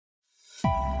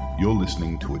You're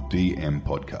listening to a DM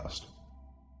podcast.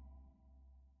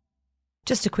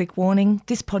 Just a quick warning,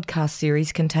 this podcast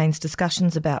series contains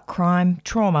discussions about crime,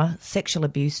 trauma, sexual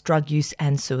abuse, drug use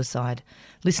and suicide.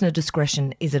 Listener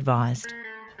discretion is advised.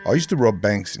 I used to rob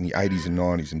banks in the 80s and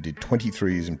 90s and did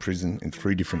 23 years in prison in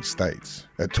 3 different states.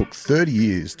 It took 30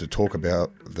 years to talk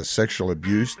about the sexual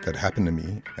abuse that happened to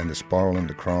me and the spiral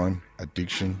into crime,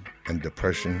 addiction and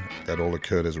depression that all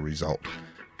occurred as a result.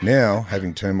 Now,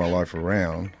 having turned my life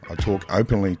around, I talk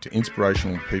openly to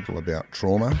inspirational people about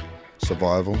trauma,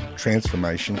 survival,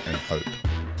 transformation and hope.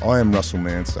 I am Russell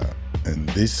Manser and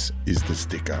this is The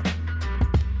Sticker.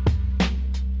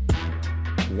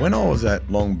 When I was at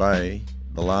Long Bay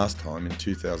the last time in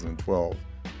 2012,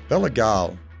 Bella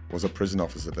Gale was a prison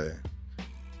officer there.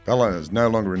 Bella is no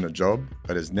longer in the job,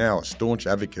 but is now a staunch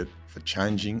advocate for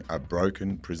changing a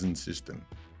broken prison system.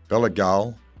 Bella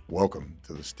Gale, welcome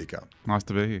to The Sticker. Nice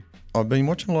to be here. I've been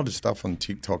watching a lot of stuff on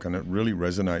TikTok and it really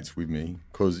resonates with me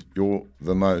because you're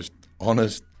the most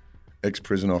honest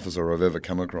ex-prison officer I've ever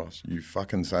come across. You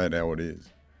fucking say it how it is.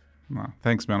 No,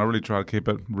 thanks, man. I really try to keep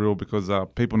it real because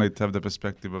people need to have the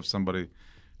perspective of somebody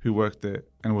who worked there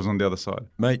and was on the other side.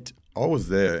 Mate, I was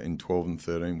there in 12 and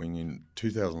 13 when in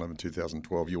 2011,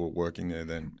 2012, you were working there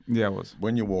then. Yeah, I was.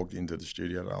 When you walked into the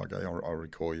studio, I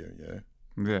recall you, yeah?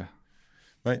 Yeah.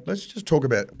 Mate, let's just talk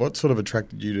about what sort of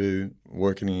attracted you to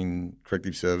working in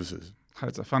corrective services.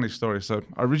 It's a funny story. So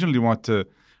I originally wanted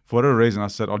to, for whatever reason, I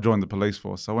said I'll join the police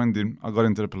force. So I got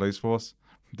into the police force,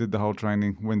 did the whole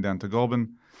training, went down to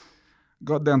Goulburn.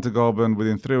 Got down to Goulburn.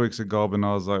 Within 3 weeks of Goulburn,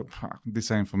 I was like, this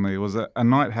ain't for me. It was a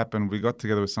night happened. We got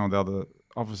together with some of the other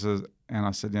officers and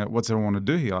I said, what's everyone want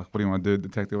to do here? Like, what do you want to do,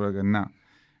 detective? I go, nah,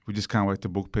 we just can't wait to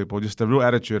book people. Just a real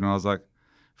attitude. And I was like,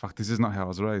 fuck, this is not how I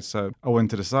was raised. So I went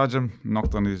to the sergeant,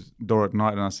 knocked on his door at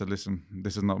night and I said, listen,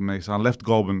 this is not me. So I left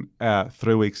Goulburn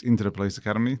 3 weeks into the police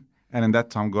academy and in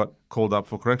that time got called up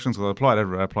for corrections. So I applied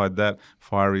everywhere. I applied that,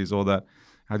 fireys, all that.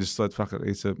 I just thought, fuck it,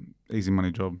 it's an easy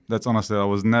money job. That's honestly, I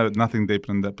was nothing deeper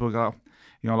than that. People go,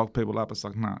 lock people up. It's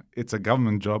like, no, it's a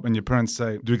government job. And your parents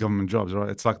say, do government jobs, right?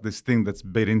 It's like this thing that's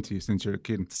beat into you since you're a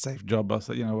kid. It's a safe job. I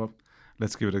said, you know what,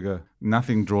 let's give it a go.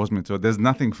 Nothing draws me to it. There's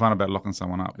nothing fun about locking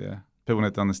someone up, yeah. People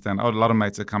need to understand. A lot of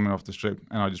mates are coming off the street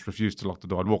and I just refuse to lock the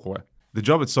door. I'd walk away. The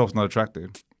job itself is not attractive.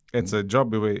 It's a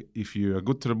job where if you are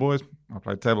good to the boys, I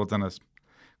play table tennis,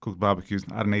 cook barbecues,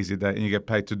 had an easy day, and you get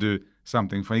paid to do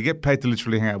something fun. You get paid to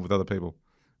literally hang out with other people.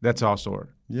 That's how I saw it.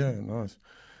 Yeah, nice.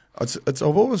 I've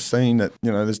always seen that,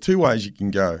 there's 2 ways you can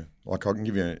go. Like I can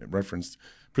give you a reference.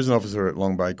 Prison officer at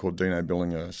Long Bay called Dino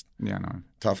Billinghurst. Yeah, I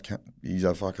know. He's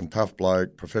a fucking tough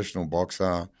bloke, professional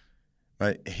boxer.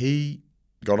 Mate, he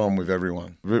got on with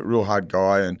everyone. Real hard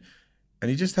guy and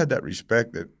he just had that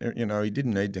respect that, he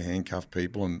didn't need to handcuff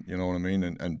people and, you know what I mean,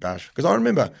 and bash. Because I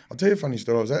remember, I'll tell you a funny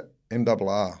story. I was at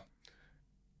MRR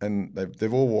and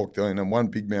they've all walked in and one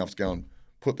big mouth's going,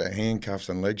 put their handcuffs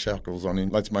and leg shackles on him,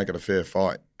 let's make it a fair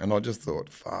fight. And I just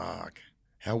thought, fuck,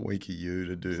 how weak are you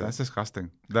to do that? That's disgusting.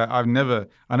 I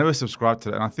never subscribed to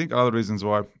that. And I think other reasons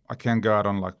why I can't go out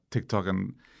on like TikTok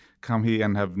and come here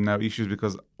and have no issues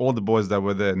because all the boys that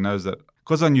were there knows that.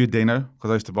 Because I knew Dino,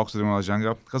 because I used to box with him when I was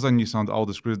younger, because I knew some of the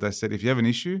older screws, they said, if you have an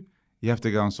issue, you have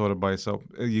to go and sort it by yourself.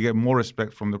 You get more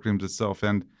respect from the crims itself.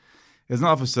 And there's an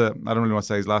officer, I don't really want to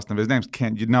say his last name, but his name's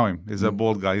Kent. You know him. He's a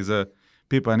bald guy. He's a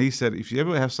people. And he said, if you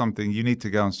ever have something, you need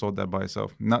to go and sort that by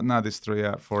yourself. Not this 3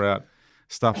 out, 4 out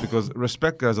stuff, because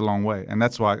respect goes a long way. And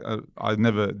that's why I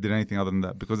never did anything other than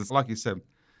that. Because it's like you said,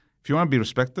 if you want to be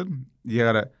respected, you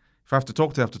got to, if I have to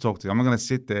talk to you, I have to talk to you. I'm not going to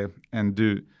sit there and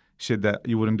do shit that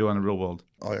you wouldn't do in the real world.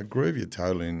 I agree with you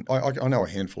totally. And I know a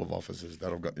handful of officers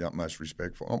that I've got the utmost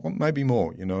respect for. Maybe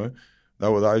more, They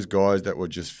were those guys that were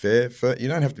just fair. You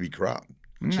don't have to be corrupt.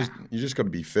 You just got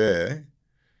to be fair.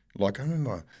 Like I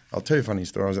remember, I'll tell you a funny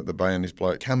story. I was at the Bay and this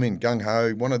bloke come in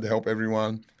gung-ho, wanted to help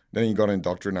everyone. Then he got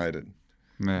indoctrinated,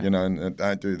 and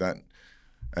don't do that.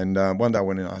 And one day I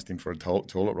went in and asked him for a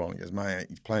toilet roll. He goes, mate,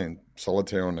 he's playing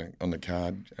solitaire on the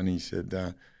card. And he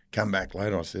said, come back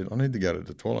later. I said, I need to go to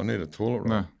the toilet. I need a toilet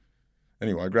roll. No.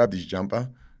 Anyway, I grabbed his jumper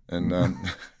and...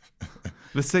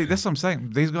 Let's see, that's what I'm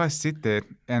saying. These guys sit there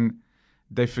and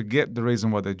they forget the reason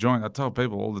why they joined. I tell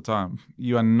people all the time,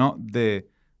 you are not there.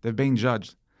 They're being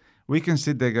judged. We can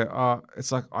sit there and go,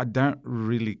 it's like, I don't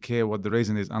really care what the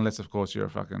reason is unless, of course, you're a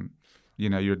fucking,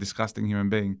 you're a disgusting human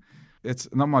being. It's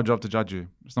not my job to judge you.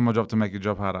 It's not my job to make your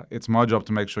job harder. It's my job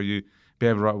to make sure you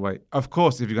behave the right way. Of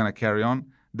course, if you're going to carry on,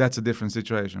 that's a different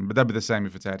situation. But that'd be the same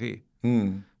if it's out here.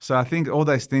 So I think all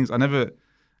those things, I never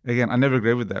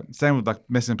agree with that. Same with like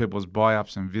messing people's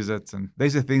buy-ups and visits. And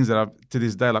these are things that to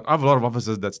this day, like I have a lot of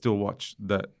officers that still watch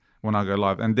that when I go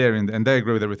live, and they're in, and they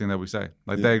agree with everything that we say.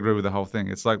 Like they agree with the whole thing.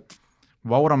 It's like,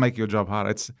 why would I make your job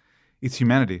harder? It's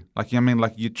humanity. Like, you know what I mean,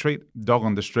 like you treat dog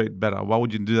on the street better. Why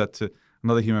would you do that to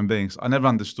another human being? I never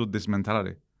understood this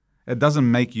mentality. It doesn't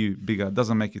make you bigger. It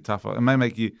doesn't make you tougher. It may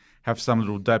make you have some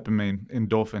little dopamine,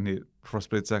 endorphin hit for a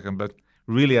split second, but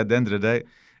really at the end of the day,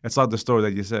 it's like the story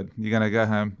that you said. You're gonna go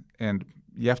home and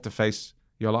you have to face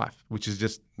your life, which is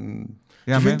just. Do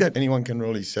you think that anyone can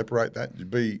really separate that?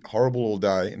 You'd be horrible all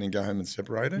day and then go home and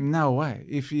separate it? No way.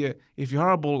 If you're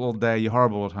horrible all day, you're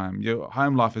horrible at home. Your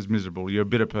home life is miserable. You're a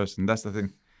bitter person. That's the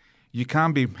thing. You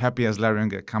can't be happy as Larry and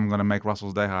get, I'm going to make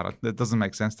Russell's day harder. That doesn't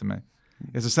make sense to me.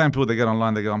 It's the same people that get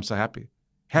online, they go, I'm so happy.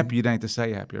 Happy, you don't need to say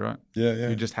you're happy, right? Yeah.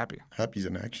 You're just happy. Happy's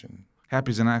in action.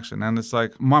 Happy's in action. And it's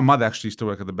like, my mother actually used to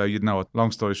work at the Bell. You'd know it.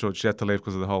 Long story short, she had to leave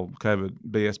because of the whole COVID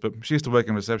BS. But she used to work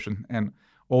in reception, and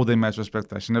all the inmates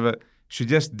respect her. She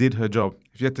just did her job.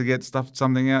 If you had to get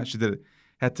something out, she did it.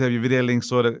 Had to have your video link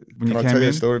sorted when you came in. Can I tell you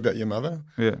a story about your mother?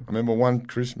 Yeah. I remember one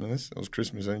Christmas, it was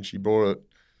Christmas, and she bought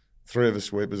 3 of the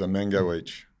sweepers a mango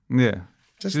each. Yeah.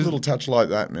 Just a little touch like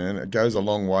that, man. It goes a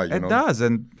long way. It does,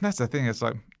 and that's the thing. It's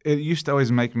like, it used to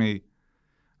always make me,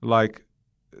 like,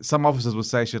 some officers would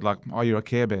say shit like, oh, you're a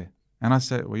Care Bear. And I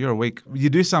said, well, you're a weak. You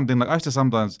do something, like, I used to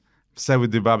sometimes say we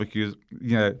do barbecues,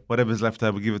 whatever's left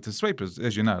over, give it to sweepers,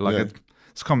 as you know. Like,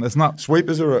 it's common. It's not.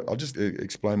 Sweepers I'll just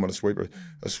explain what a sweeper is.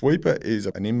 A sweeper is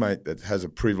an inmate that has a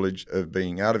privilege of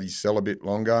being out of his cell a bit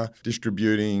longer,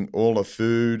 distributing all the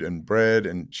food and bread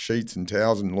and sheets and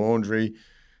towels and laundry.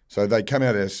 So they come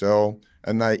out of their cell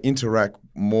and they interact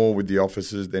more with the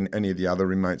officers than any of the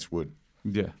other inmates would.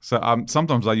 Yeah. So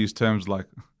sometimes I use terms like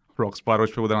rock spider,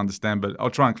 which people don't understand, but I'll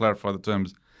try and clarify the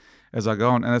terms as I go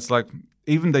on. And it's like,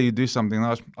 even though you do something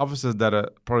else, officers that are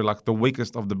probably like the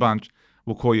weakest of the bunch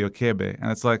will call you a Care Bear.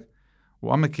 And it's like,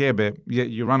 well, I'm a Care Bear. Yet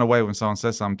you run away when someone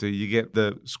says something to you. You get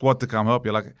the squad to come help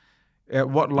you. Like, at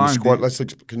what line? Squad,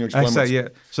 can you explain?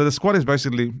 So the squad is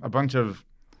basically a bunch of,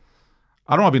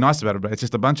 I don't want to be nice about it, but it's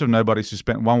just a bunch of nobodies who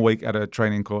spent 1 week at a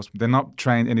training course. They're not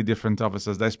trained any different to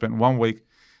officers. They spent 1 week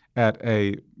at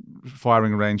a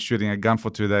firing range, shooting a gun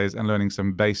for 2 days and learning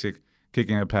some basic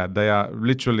kicking a pad. They are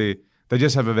literally, they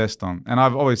just have a vest on. And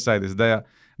I've always say this, they're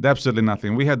absolutely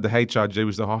nothing. We had the HRG,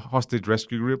 which is the Hostage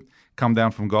Rescue Group, come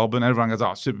down from Goulburn. Everyone goes, oh,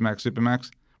 Supermax.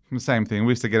 The same thing.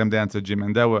 We used to get them down to the gym,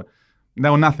 and they were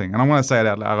nothing. And I want to say it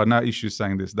out loud. I got no issues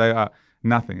saying this. They are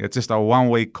nothing. It's just a 1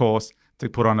 week course to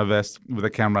put on a vest with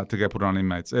a camera to get put on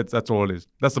inmates. That's all it is.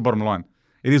 That's the bottom line.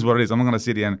 It is what it is. I'm not going to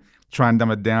sit here and try and dumb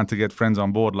it down to get friends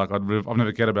on board. Like, I've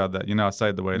never cared about that. I say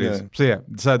it the way it is.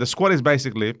 So the squad is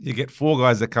basically, you get 4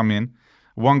 guys that come in.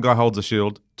 1 guy holds a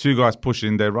shield. 2 guys push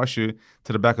in. They rush you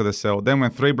to the back of the cell. Then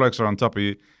when 3 blokes are on top of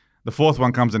you, the 4th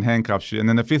one comes and handcuffs you. And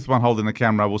then the 5th one holding the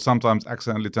camera will sometimes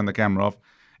accidentally turn the camera off.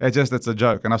 It's a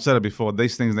joke. And I've said it before.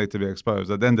 These things need to be exposed.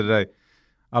 At the end of the day,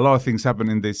 a lot of things happen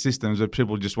in these systems where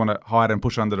people just want to hide and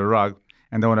push under the rug,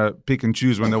 and they want to pick and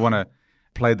choose when they want to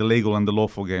play the legal and the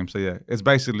lawful game. So yeah, it's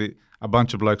basically a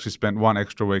bunch of blokes who spent 1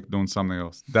 extra week doing something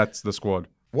else. That's the squad.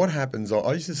 What happens,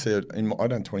 I used to see it, I've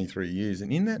done 23 years,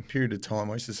 and in that period of time,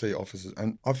 I used to see officers,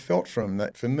 and I felt from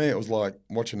that, for me, it was like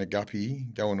watching a guppy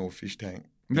go into a fish tank,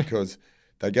 because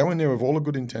they go in there with all the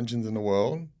good intentions in the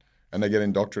world, and they get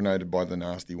indoctrinated by the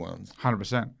nasty ones.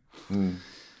 100%.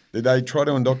 Did they try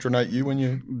to indoctrinate you when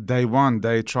you... Day one.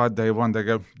 They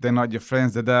go, they're not your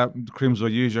friends, they're there, crims will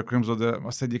use your crims will do. I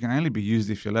said, you can only be used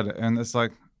if you let it. And it's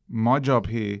like, my job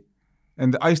here,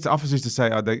 and officers used to say,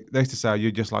 they used to say,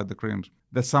 you're just like the crims.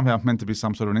 That's somehow meant to be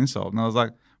some sort of an insult. And I was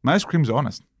like, most crims are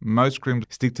honest. Most crims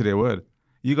stick to their word.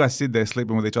 You guys sit there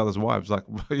sleeping with each other's wives. Like,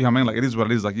 you know what I mean? Like, it is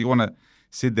what it is. Like, you want to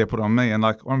sit there, put on me. And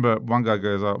like, I remember one guy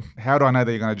goes, oh, how do I know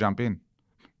that you're going to jump in?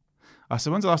 I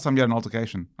said, when's the last time you had an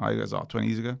altercation? He goes, 20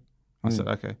 years ago. I said,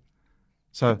 okay.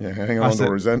 So hang on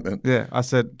to resentment. Yeah, I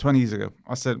said 20 years ago.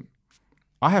 I said,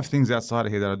 I have things outside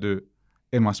of here that I do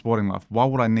in my sporting life. Why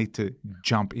would I need to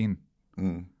jump in?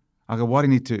 I go, why do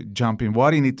you need to jump in?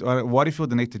 Why do you feel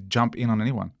the need to jump in on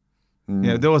anyone?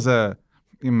 Yeah, there was a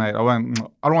inmate. I don't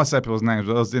want to say people's names,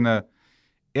 but I was in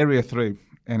Area 3,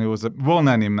 and it was a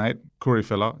well-known inmate, Koori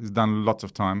fella. He's done lots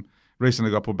of time.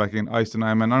 Recently got put back in. I used to know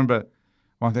him, and I remember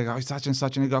one thing, such and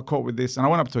such, and he got caught with this. And I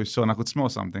went up to his cell, and I could smell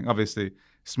something, obviously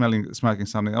smoking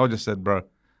something. I just said, bro,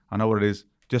 I know what it is.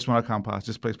 Just when I come past,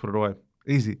 just please put it away.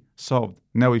 Easy, solved,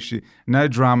 no issue, no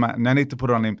drama, no need to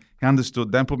put it on him. He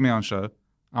understood. Don't put me on show.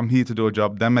 I'm here to do a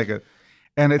job. Don't make it.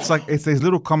 And it's like, it's these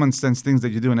little common sense things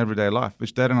that you do in everyday life,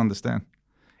 which they don't understand.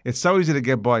 It's so easy to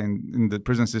get by in the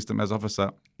prison system as officer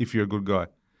if you're a good guy.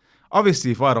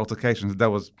 Obviously, if I had altercations,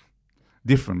 that was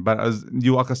different. But as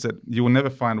you, like I said, you will never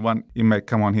find one inmate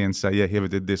come on here and say, yeah, he ever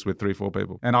did this with 3-4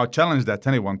 people. And I'll challenge that to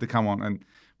anyone to come on and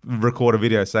record a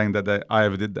video saying that I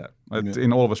ever did that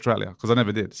in all of Australia, because I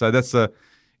never did. So that's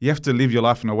you have to live your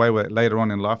life in a way where later on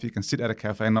in life you can sit at a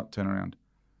cafe and not turn around.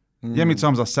 You know how many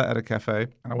times I sat at a cafe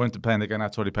and I went to pay and they're going,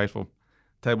 that's already paid for.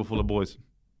 Table full of boys.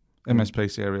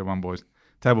 MSPC Area 1 boys.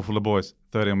 Table full of boys.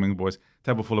 30 on wing boys.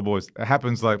 Table full of boys. It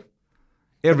happens like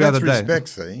every other day. That's respect,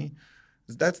 see?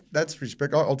 That's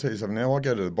respect. I'll tell you something now. I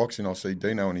go to the boxing, I'll see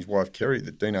Dino and his wife Kerry,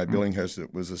 that Dino Billinghurst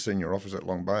that was a senior officer at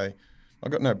Long Bay. I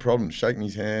got no problem shaking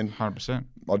his hand. 100%.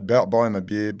 I'd buy him a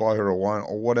beer, buy her a wine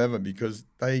or whatever, because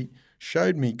they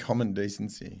showed me common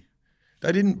decency.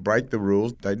 They didn't break the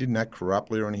rules. They didn't act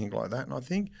corruptly or anything like that. And I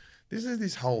think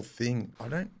this whole thing, I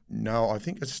don't know, I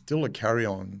think it's still a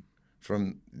carry-on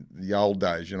from the old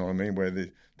days, you know what I mean, where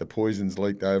the poison's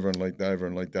leaked over and leaked over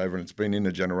and leaked over, and it's been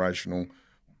intergenerational.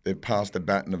 They've passed the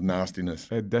baton of nastiness.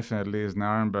 It definitely is,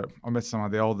 Naren, but I met some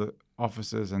of the older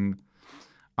officers, and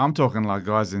I'm talking like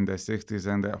guys in their 60s,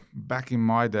 and back in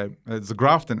my day, it's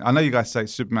Grafton. I know you guys say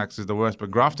Supermax is the worst, but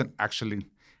Grafton actually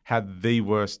had the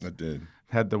worst. It did.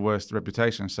 Had the worst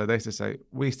reputation. So they used to say,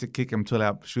 we used to kick him till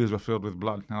our shoes were filled with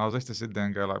blood. And I used to sit there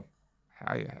and go like,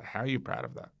 how are you proud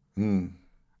of that?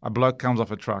 A bloke comes off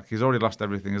a truck. He's already lost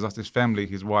everything. He's lost his family,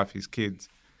 his wife, his kids,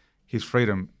 his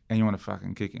freedom, and you want to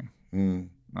fucking kick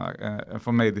him. Like, and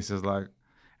for me, this is like,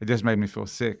 it just made me feel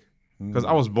sick. Because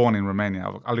I was born in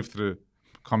Romania. I lived through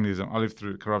communism. I lived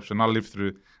through corruption. I lived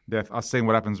through death. I've seen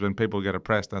what happens when people get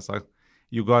oppressed. And it's like,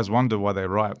 you guys wonder why they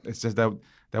riot. It's just that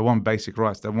they want basic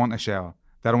rights. They want a shower.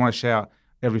 They don't want to shower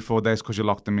every 4 days because you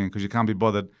locked them in, because you can't be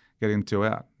bothered getting 2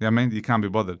 out. You know what I mean? You can't be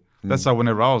bothered. That's why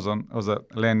whenever I was a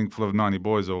landing full of 90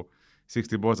 boys or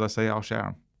 60 boys, I say, I'll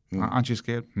shower them. Aren't you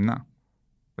scared? No.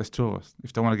 There's 2 of us.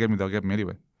 If they want to get me, they'll get me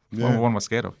anyway. What am I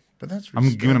scared of? But that's I'm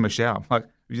giving them a shower. Like,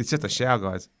 it's just a shower,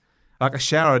 guys. Like, a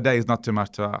shower a day is not too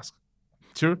much to ask.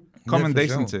 True? Common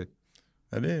decency.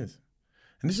 Sure. It is.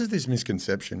 And this is this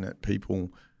misconception that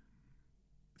people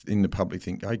in the public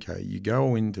think, okay, you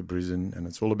go into prison and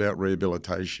it's all about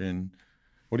rehabilitation.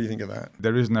 What do you think of that?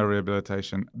 There is no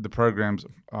rehabilitation. The programs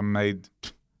are made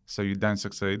so you don't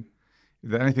succeed.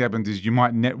 If anything happens is you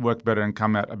might network better and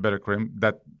come out a better crime.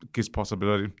 That is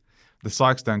possibility. The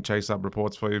psychs don't chase up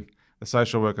reports for you. The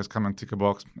social workers come and tick a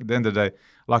box. At the end of the day,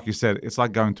 like you said, it's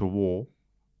like going to war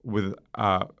with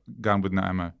a gun with no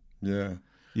ammo. Yeah.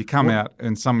 You come out,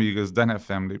 and some of you guys don't have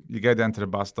family. You go down to the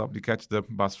bus stop. You catch the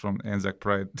bus from Anzac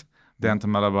Parade down to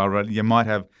Malabar Road. You might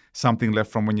have something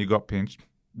left from when you got pinched.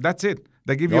 That's it.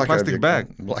 They give you a plastic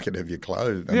bag. Like it have your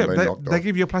clothes. Yeah, they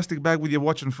give you a plastic bag with your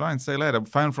watch and phone. See you later.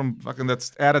 Phone from fucking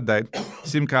that's out of date.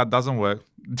 SIM card doesn't work.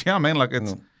 Do you know what I mean? Like,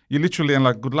 it's you literally, and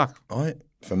like, good luck.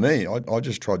 For me, I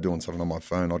just tried doing something on my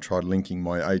phone. I tried linking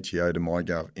my ATO to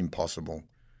MyGov. Impossible.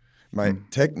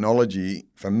 Mate, technology,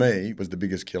 for me, was the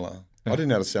biggest killer. I didn't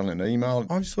know how to send an email.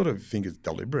 I sort of think it's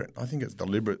deliberate. I think it's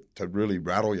deliberate to really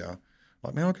rattle you.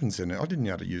 Like, man, I couldn't send it. I didn't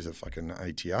know how to use a fucking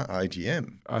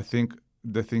ATM. I think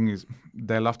the thing is,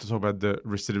 they love to talk about the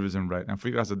recidivism rate. And for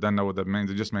you guys that don't know what that means,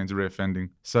 it just means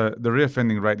reoffending. So the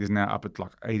reoffending rate is now up at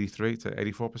like 83 to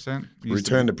 84%.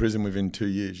 Return to prison within 2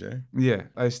 years, yeah? Yeah.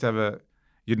 I used to have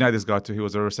you'd know this guy too. He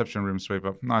was a reception room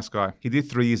sweeper. Nice guy. He did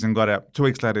 3 years and got out. 2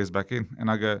 weeks later, he's back in.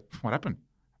 And I go, what happened?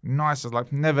 Nice. It's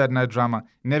like, never had no drama.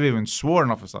 Never even swore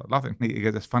an officer. Nothing. He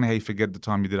goes, it's funny how you forget the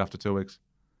time you did after 2 weeks.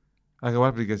 I go, what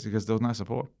happened? He goes, there was no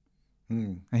support.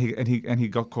 And he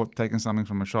got caught taking something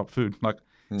from a shop, food. Like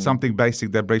something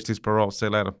basic that breached his parole. See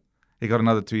you later. He got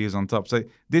another 2 years on top. So he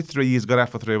did 3 years, got out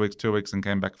for 3 weeks, 2 weeks, and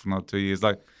came back for another 2 years.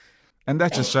 Like, and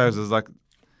that just shows us, like,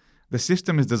 the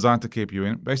system is designed to keep you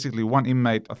in. Basically, one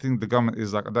inmate, I think the government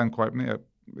is like, don't quote me,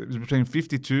 it's between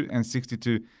 $52,000 and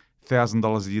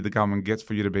 $62,000 a year the government gets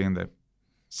for you to be in there.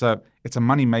 So it's a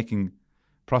money-making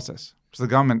process. So the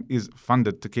government is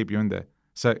funded to keep you in there.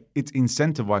 So it's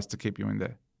incentivized to keep you in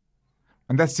there.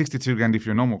 And that's 62 grand if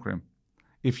you're a normal crime.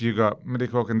 If you got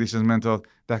medical conditions, mental health,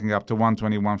 that can go up to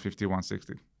 120, 150,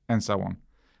 160, and so on.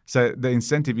 So the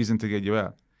incentive isn't to get you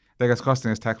out. That's costing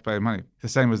us taxpayer money. The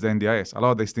same as the NDIS. A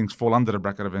lot of these things fall under the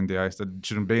bracket of NDIS that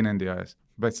shouldn't be in NDIS.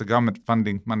 But it's the government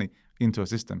funding money into a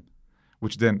system,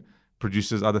 which then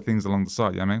produces other things along the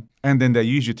side, you know what I mean? And then they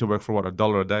use you to work for what,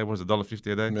 $1 a day? What is it,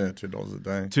 $1.50 a day? Yeah, $2 a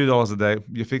day. $2 a day.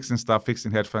 You're fixing stuff,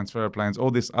 fixing headphones for airplanes,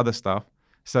 all this other stuff.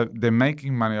 So they're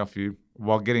making money off you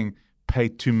while getting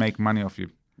paid to make money off you.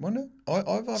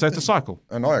 So it's a cycle.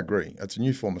 And I agree. It's a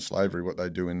new form of slavery, what they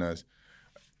do in those.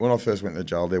 When I first went to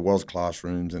jail, there was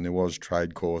classrooms and there was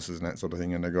trade courses and that sort of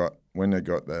thing. And when they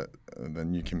got the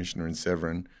new commissioner in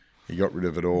Severin, he got rid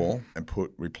of it all and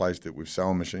replaced it with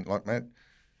sewing machine. Like, mate,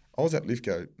 I was at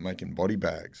Lithgow making body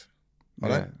bags.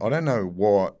 Yeah. I don't know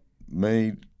what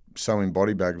me sewing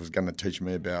body bags was going to teach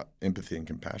me about empathy and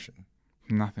compassion.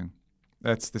 Nothing.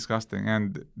 That's disgusting.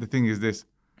 And the thing is this.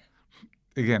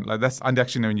 Again, like that's, I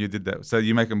actually know when you did that. So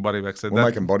you're making body bags. So We're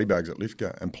making body bags at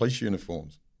Lithgow and police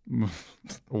uniforms.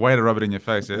 way to rub it in your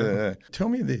face, yeah? Yeah. Tell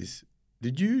me this.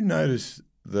 Did you notice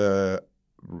the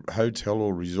hotel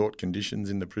or resort conditions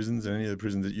in the prisons, and any of the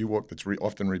prisons that you walk that's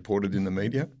often reported in the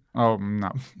media? Oh,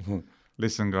 no.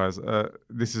 Listen, guys,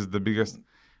 this is the biggest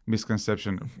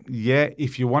misconception. Yeah,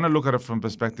 if you want to look at it from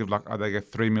perspective like, oh, they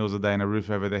get 3 meals a day and a roof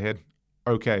over their head,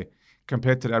 okay.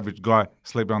 Compared to the average guy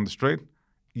sleeping on the street,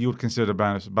 you would consider it a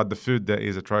bonus. But the food there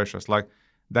is atrocious. Like,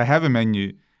 they have a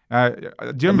menu. Do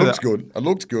you remember It looks good. It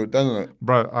looks good, doesn't it?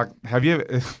 Bro, like, have you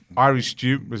ever, Irish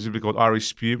stew, was usually called Irish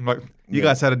spew. Like, you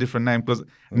guys had a different name because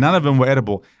none of them were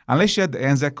edible. Unless you had the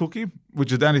Anzac cookie,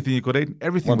 which is the only thing you could eat,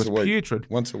 everything Once was a week. putrid.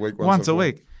 Once a week. Once a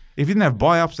week. If you didn't have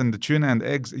buy-ups and the tuna and the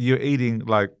eggs, you're eating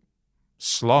like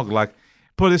slog. Like,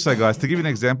 put it this way, guys. To give you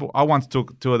an example, I once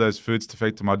took 2 of those foods to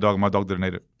feed to my dog. My dog didn't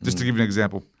eat it. Just to give you an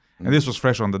example. And this was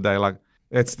fresh on the day. Like,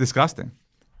 it's disgusting.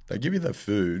 They give you the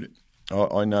food.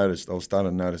 I noticed, I was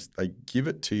starting to notice, they give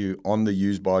it to you on the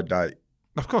use-by date.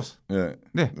 Of course. Yeah.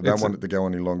 Yeah. They don't want it to go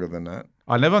any longer than that.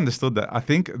 I never understood that. I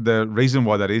think the reason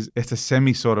why that is, it's a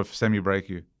semi-break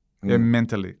you. Yeah,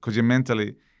 mentally. Because you're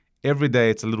mentally, every day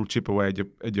it's a little chip away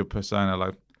at your persona.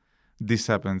 Like, this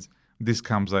happens, this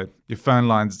comes out. Your phone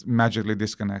line's magically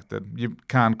disconnected. You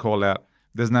can't call out.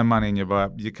 There's no money in your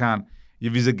buy-up. You can't.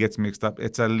 Your visa gets mixed up.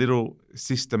 It's a little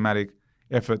systematic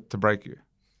effort to break you.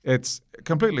 It's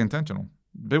completely intentional.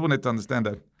 People need to understand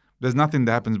that. There's nothing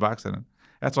that happens by accident.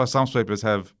 That's why some sweepers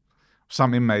have,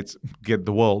 some inmates get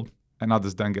the world and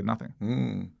others don't get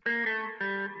nothing.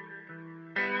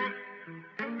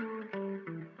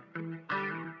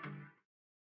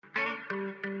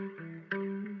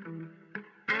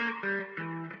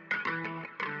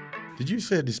 Did you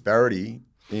see a disparity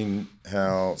in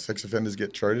how sex offenders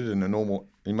get treated and the normal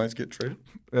inmates get treated?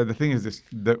 The thing is this,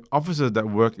 the officers that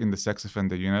work in the sex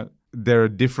offender unit, they're a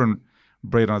different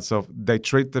breed on itself. They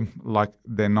treat them like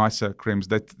they're nicer crims.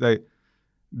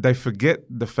 They forget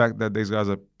the fact that these guys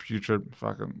are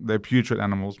they're putrid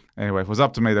animals. Anyway, if it was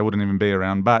up to me, they wouldn't even be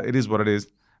around. But it is what it is.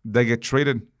 They get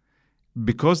treated,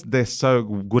 because they're so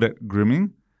good at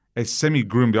grooming, they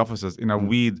semi-groom the officers in a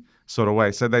weird sort of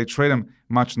way. So they treat them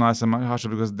much nicer, much harsher,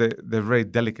 because they're very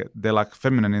delicate. They're like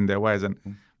feminine in their ways. And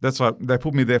that's why they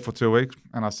put me there for 2 weeks.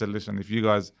 And I said, listen, if you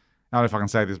guys, I don't know if I can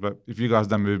say this, but if you guys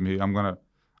don't move me, I'm going to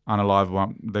unalive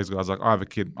one. These guys, like, I have a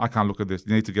kid. I can't look at this.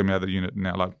 You need to get me out of the unit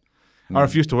now. Like, I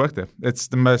refuse to work there. It's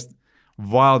the most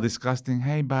vile, disgusting,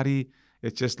 hey, buddy.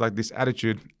 It's just like this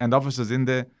attitude. And the officers in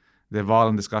there, they're vile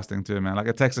and disgusting too, man. Like,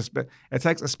 it takes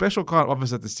a special kind of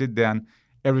officer to sit down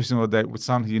every single day with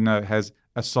someone who you know has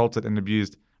assaulted and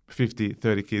abused 50,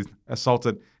 30 kids,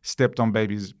 assaulted, stepped on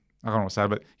babies, I don't know what to say,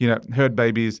 but, you know, hurt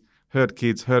babies, hurt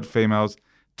kids, hurt females,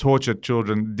 tortured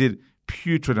children, did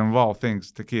putrid and vile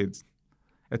things to kids.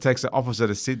 It takes an officer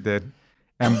to sit there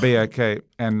and be okay,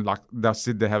 and like they'll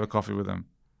sit there, have a coffee with them,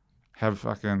 have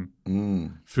fucking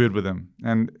food with them.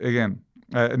 And again,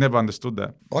 I never understood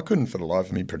that. I couldn't for the life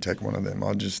of me protect one of them.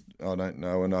 I don't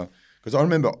know. And because I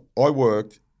remember I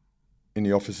worked in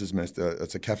the officers' mess.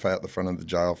 It's a cafe out the front of the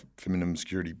jail for minimum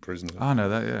security prisoners. I know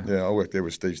that, yeah. Yeah, I worked there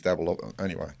with Steve Stabble.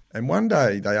 Anyway, and one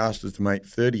day they asked us to make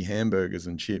 30 hamburgers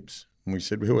and chips. And we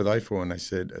said, who are they for? And they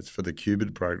said, it's for the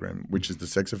Cubid program, which is the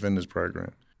sex offenders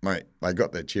program. Mate, they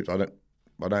got their chips. I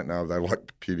don't know if they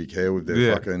like pubic hair with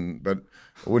their fucking, but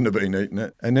I wouldn't have been eating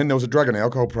it. And then there was a drug and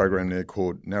alcohol program there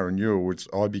called Narranura, which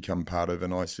I become part of,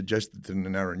 and I suggested to the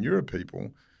Narranura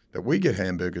people that we get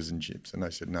hamburgers and chips, and they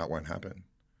said, no, it won't happen.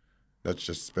 That's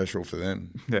just special for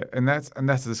them. Yeah, and that's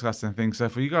the disgusting thing. So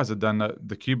for you guys that don't know,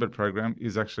 the Cubid program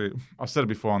is actually, I've said it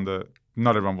before on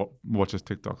not everyone watches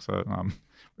TikTok, so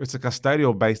it's a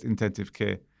custodial-based intensive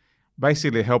care.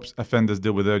 Basically helps offenders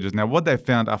deal with urges. Now, what they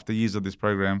found after years of this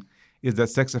program is that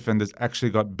sex offenders actually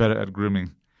got better at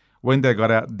grooming. When they got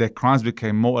out, their crimes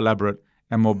became more elaborate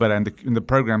and more better, and the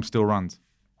program still runs.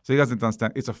 So you guys need to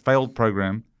understand, it's a failed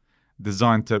program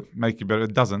designed to make you better.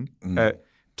 It doesn't.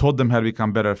 Taught them how to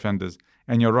become better offenders.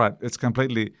 And you're right, it's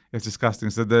disgusting.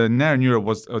 So the Narranura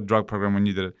was a drug program when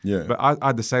you did it. Yeah. But I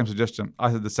had the same suggestion. I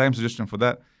had the same suggestion for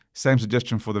that, same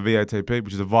suggestion for the VATP,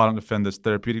 which is a violent offenders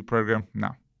therapeutic program.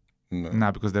 No,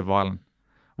 because they're violent.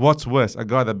 What's worse, a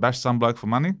guy that bashed some bloke for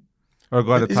money or a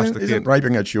guy that touched the kid? Isn't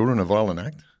raping our children a violent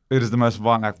act? It is the most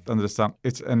violent act under the sun.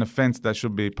 It's an offence that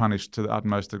should be punished to the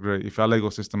utmost degree. If our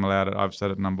legal system allowed it, I've said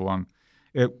it, number one.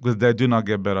 Because they do not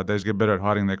get better. They just get better at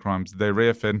hiding their crimes. They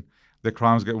reoffend, their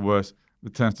crimes get worse,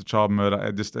 it turns to child murder.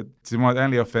 It's one of the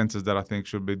only offences that I think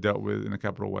should be dealt with in a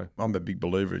capital way. I'm a big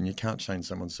believer in you can't change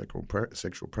someone's sexual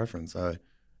preference. A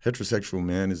heterosexual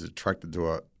man is attracted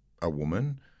to a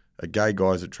woman. A gay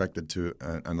guy is attracted to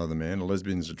another man. A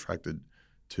lesbian is attracted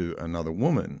to another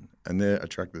woman, and they're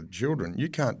attracted to children. You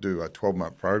can't do a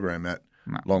 12-month program at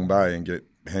Long Bay and get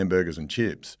hamburgers and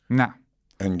chips. Nah.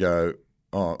 And go,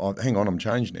 oh, hang on, I'm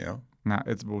changed now. Nah,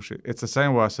 it's bullshit. It's the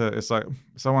same way I said. It's like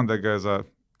someone that goes, if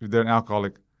they're an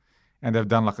alcoholic and they've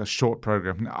done like a short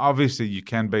program. Now, obviously, you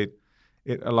can beat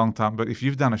it a long time, but if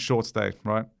you've done a short stay,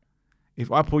 right?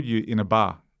 If I put you in a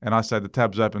bar and I say the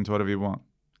tab's open to whatever you want,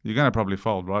 you're going to probably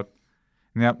fold, right?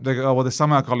 Now, they go, oh, well, there's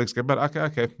some alcoholics get better.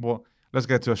 Okay, well, let's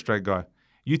get to a straight guy.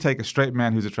 You take a straight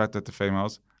man who's attracted to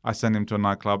females, I send him to a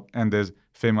nightclub, and there's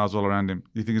females all around him.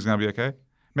 You think he's going to be okay?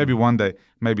 Maybe one day,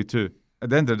 maybe two. At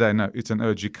the end of the day, no, it's an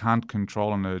urge. You can't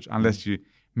control an urge unless you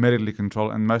medically control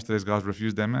it, and most of these guys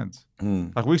refuse their meds.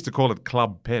 Like, we used to call it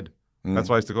club ped. That's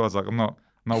why I used to call it. I was like, I'm not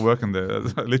working there.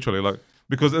 Literally, like,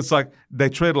 because it's like they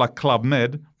treat it like club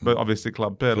med, but obviously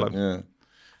club ped. Like, yeah.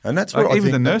 And that's what like I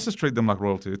even think the nurses treat them like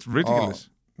royalty. It's ridiculous.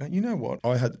 Now, you know what?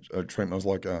 I had a treatment. I was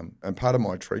like, and part of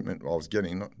my treatment I was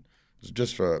getting, was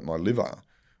just for my liver,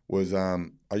 was I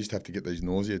used to have to get these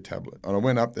nausea tablets. And I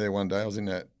went up there one day. I was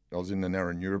in the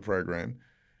narrow neuro program,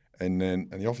 and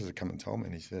the officer come and told me,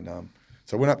 and he said,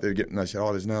 so I went up there to get, and they said,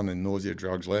 oh, there's no nausea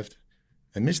drugs left.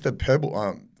 And Mr. Pebble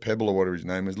or whatever his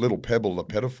name is, Little Pebble, the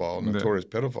pedophile, notorious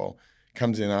pedophile,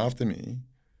 comes in after me,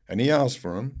 and he asked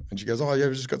for him, and she goes, oh, yeah,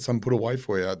 we've just got some put away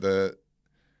for you.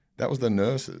 That was the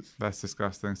nurses. That's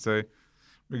disgusting. So,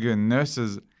 again,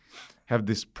 nurses have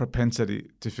this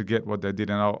propensity to forget what they did.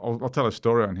 And I'll tell a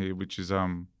story on here, which is, I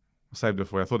saved it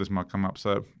for you. I thought this might come up.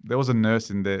 So there was a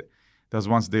nurse in there that was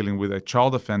once dealing with a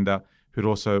child offender who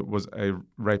also was a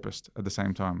rapist at the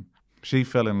same time. She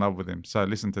fell in love with him. So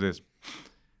listen to this.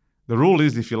 The rule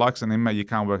is if you like an inmate, you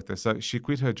can't work there. So she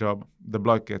quit her job. The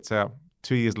bloke gets out.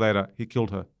 2 years later, he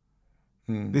killed her.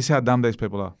 This is how dumb these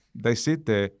people are. They sit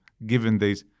there giving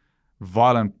these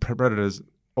violent predators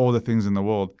all the things in the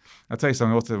world. I'll tell you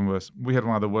something else even worse. We had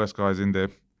one of the worst guys in there.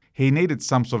 He needed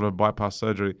some sort of bypass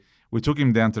surgery. We took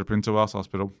him down to the Prince of Wales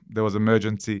Hospital. There was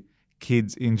emergency,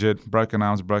 kids injured, broken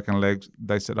arms, broken legs.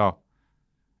 They said, oh,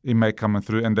 inmate coming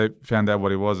through, and they found out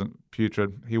what he wasn't,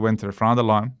 putrid. He went to the front of the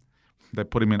line. They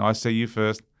put him in ICU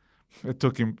first. It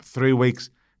took him 3 weeks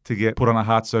to get put on a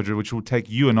heart surgery, which will take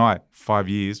you and I 5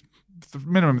 years,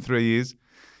 minimum 3 years.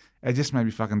 It just made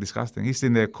me fucking disgusting. He's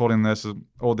sitting there calling nurses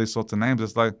all these sorts of names.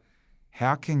 It's like,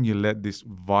 how can you let this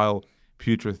vile,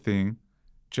 putrid thing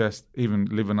just even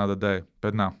live another day?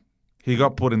 But no. He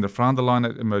got put in the front of the line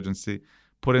at emergency,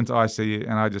 put into ICU,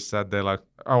 and I just sat there like,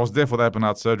 I was there for the open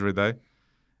heart surgery day,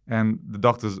 and the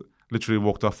doctors literally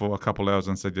walked off for a couple of hours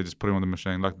and said, yeah, just put him on the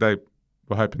machine. Like, they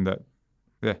were hoping that,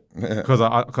 because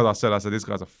I said, this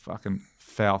guy's a fucking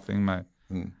foul thing, mate.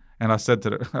 And I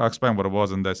explained what it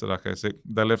was, and they said, okay, so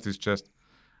they left his chest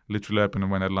literally open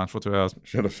and went at lunch for 2 hours.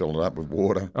 Should have filled it up with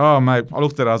water. Oh, mate, I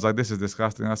looked at it, I was like, this is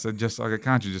disgusting. I said,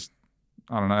 can't you just,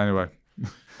 I don't know, anyway.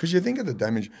 Because you think of the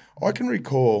damage. I can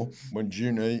recall when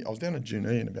I was down at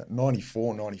Junee in about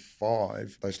 94,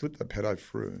 95, they slipped the pedo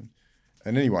through.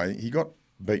 And anyway, he got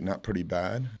beaten up pretty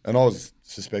bad. And I was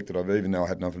suspected of it, even though I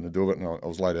had nothing to do with it, and I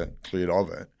was later cleared of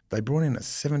it. They brought in a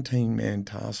 17-man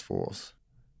task force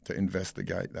to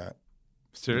investigate that.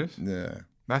 Serious? Yeah.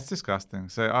 That's disgusting.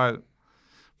 So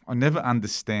I never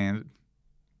understand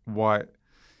why.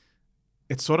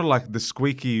 It's sort of like the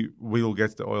squeaky wheel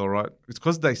gets the oil, right? It's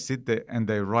because they sit there and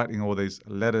they're writing all these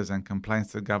letters and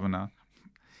complaints to the governor.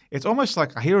 It's almost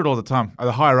like, I hear it all the time,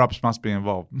 the higher-ups must be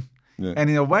involved. Yeah. And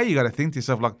in a way, you got to think to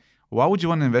yourself, like, why would you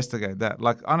want to investigate that?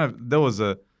 Like, I know there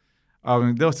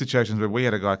were situations where we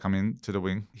had a guy come in to the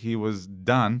wing. He was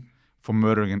done for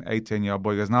murdering an 18-year-old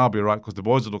boy. He goes, no, I'll be right because the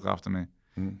boys will look after me.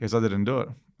 He goes, I didn't do it.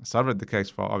 So I read the case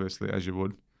file, obviously, as you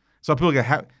would. So people go,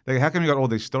 how come you got all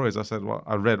these stories? I said, well,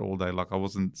 I read all day. Like, I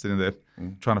wasn't sitting there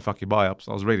trying to fuck your buy-ups.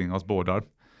 I was reading. I was bored, right?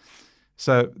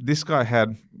 So this guy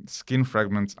had skin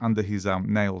fragments under his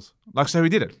nails. Like, so he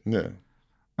did it. Yeah. And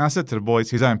I said to the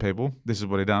boys, his own people, this is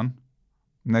what he done.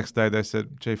 Next day, they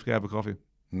said, Chief, have a coffee.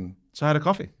 So I had a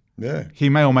coffee. Yeah. He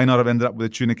may or may not have ended up with a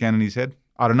tuna can in his head.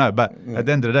 I don't know. But at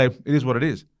the end of the day, it is what it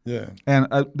is. Yeah. And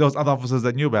there was other officers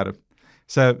that knew about it.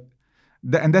 So,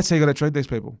 and that's how you got to treat these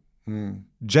people.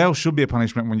 Jail should be a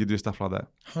punishment when you do stuff like that.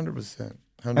 100%.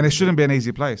 And it shouldn't be an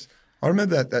easy place. I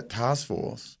remember that task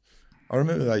force. I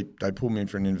remember they pulled me in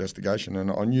for an investigation, and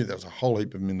I knew there was a whole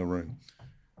heap of them in the room.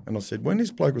 And I said, when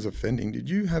this bloke was offending, did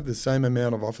you have the same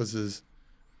amount of officers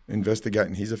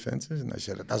investigating his offences? And they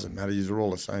said, it doesn't matter. These are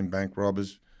all the same bank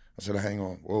robbers. I said, hang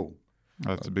on, whoa.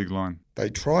 That's a big line. They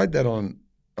tried that on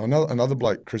another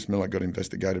bloke, Chris Miller, got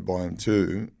investigated by him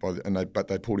too, but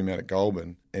they pulled him out at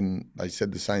Goulburn, and they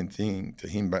said the same thing to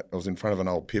him, but it was in front of an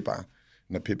old pipper.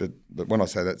 And the pipper, when I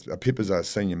say that, a pipper's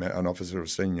an officer of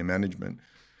senior management,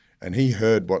 and he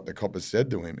heard what the coppers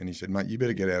said to him, and he said, mate, you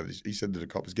better get out of this. He said to the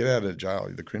coppers, get out of the jail.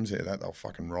 If the Crims hear that, they'll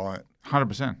fucking riot.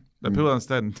 100%. The people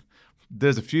understand.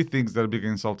 There's a few things that are big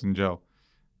insult in jail.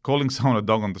 Calling someone a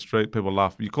dog on the street, people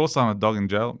laugh. You call someone a dog in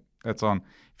jail, that's on.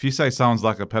 If you say someone's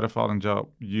like a pedophile in jail,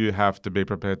 you have to be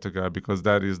prepared to go, because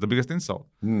that is the biggest insult.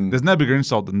 There's no bigger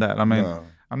insult than that. I mean,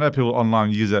 I know people online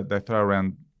use it. They throw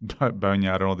around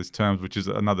boneyard and all these terms, which is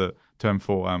another term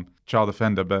for child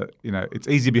offender. But, you know, it's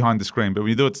easy behind the screen. But when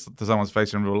you do it to someone's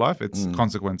face in real life, it's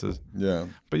consequences. Yeah.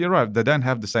 But you're right. They don't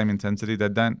have the same intensity. They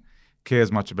don't care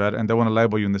as much about it. And they want to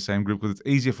label you in the same group, because it's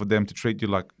easier for them to treat you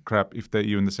like crap if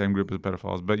you're in the same group as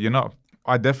pedophiles. But you're not.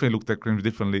 I definitely looked at crimes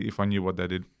differently if I knew what they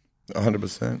did.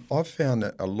 100%. I've found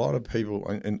that a lot of people,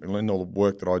 in all the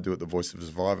work that I do at the Voice of a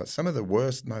Survivor, some of the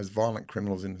worst, most violent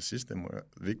criminals in the system were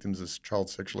victims of child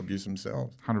sexual abuse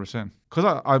themselves. 100%.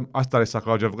 Because I studied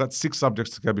psychology. I've got 6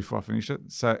 subjects to go before I finish it.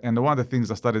 So, and one of the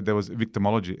things I studied there was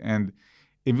victimology. And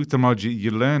in victimology,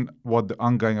 you learn what the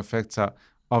ongoing effects are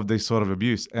of this sort of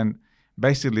abuse. And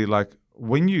basically, like,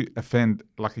 when you offend,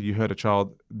 like you hurt a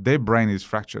child, their brain is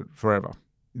fractured forever.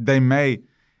 They may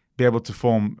be able to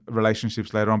form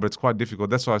relationships later on, but it's quite difficult.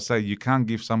 That's why I say you can't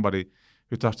give somebody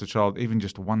who touched a child even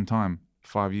just one time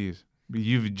 5 years.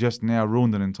 You've just now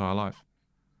ruined an entire life.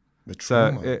 The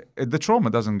trauma. So the trauma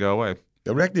doesn't go away.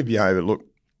 The reactive behaviour, look,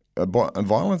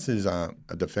 violence is a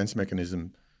defence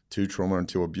mechanism to trauma and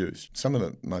to abuse. Some of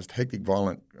the most hectic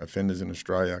violent offenders in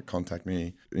Australia contact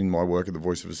me in my work at the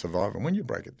Voice of a Survivor. And when you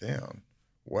break it down,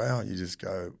 wow, you just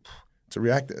go,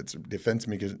 it's a defence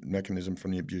mechanism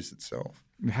from the abuse itself.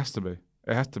 It has to be.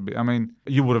 It has to be. I mean,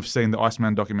 you would have seen the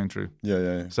Iceman documentary.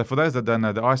 Yeah. So for those that don't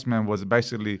know, the Iceman was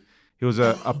basically, he was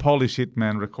a Polish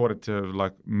hitman recorded to have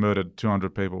like murdered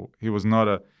 200 people. He was not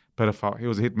a pedophile. He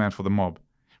was a hitman for the mob.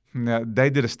 Now,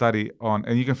 they did a study on,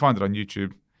 and you can find it on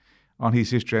YouTube, on his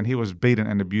history, and he was beaten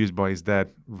and abused by his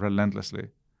dad relentlessly.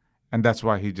 And that's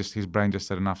why his brain just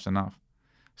said enough's enough.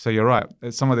 So you're right.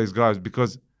 Some of these guys,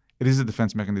 because it is a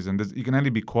defense mechanism, you can only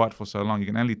be quiet for so long. You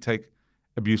can only take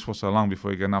abuse for so long before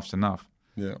you get enough's enough.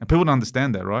 Yeah. And people don't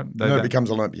understand that, right? It becomes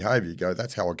a learned behaviour. You go,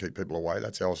 that's how I keep people away.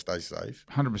 That's how I'll stay safe.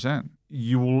 100%.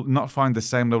 You will not find the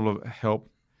same level of help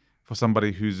for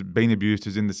somebody who's been abused,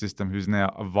 who's in the system, who's now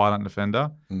a violent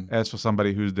offender, as for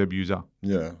somebody who's the abuser.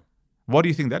 Yeah. Why do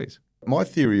you think that is? My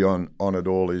theory on it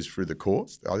all is through the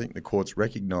courts. I think the courts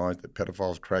recognise that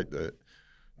pedophiles create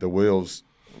the wheels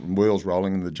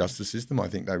rolling in the justice system. I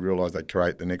think they realise they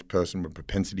create the next person with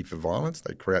propensity for violence.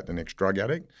 They create the next drug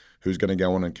addict who's going to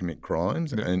go on and commit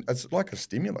crimes. Yeah. And it's like a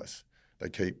stimulus. They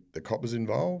keep the coppers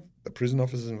involved, the prison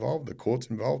officers involved, the courts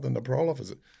involved, and the parole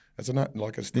officer. It's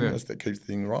like a stimulus that keeps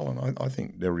things rolling. I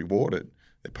think they're rewarded.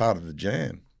 They're part of the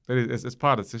jam. It's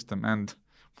part of the system. And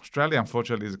Australia,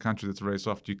 unfortunately, is a country that's very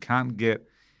soft. You can't get...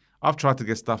 I've tried to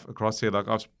get stuff across here. Like,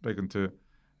 I've spoken to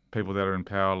people that are in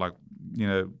power, like, you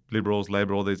know, Liberals,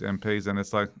 Labor, all these MPs, and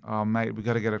it's like, oh, mate, we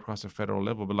got to get across a federal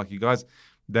level. But, like, you guys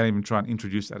don't even try and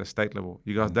introduce at a state level.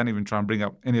 You guys don't even try and bring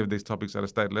up any of these topics at a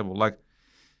state level. Like,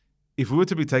 if we were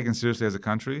to be taken seriously as a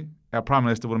country, our Prime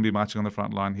Minister wouldn't be marching on the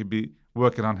front line. He'd be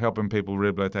working on helping people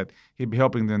rehabilitate. He'd be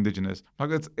helping the Indigenous. Like,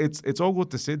 it's all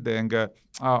good to sit there and go,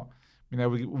 oh, you know,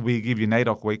 we give you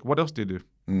NAIDOC week. What else do you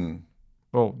do?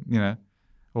 Well, you know,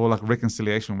 or like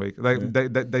Reconciliation Week.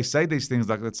 They say these things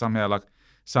like that's somehow like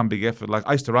some big effort. Like,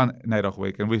 I used to run NAIDOC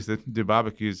week and we used to do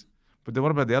barbecues. But then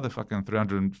what about the other fucking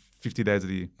 350 days of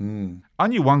the year? I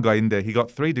knew one guy in there, he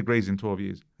got 3 degrees in 12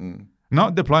 years.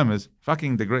 Not diplomas,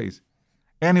 fucking degrees.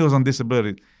 And he was on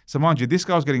disability. So mind you, this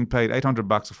guy was getting paid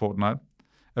 $800 a fortnight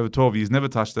over 12 years, never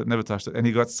touched it. And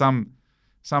he got some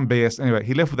BS. Anyway,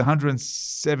 he left with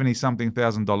 $170-something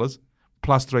thousand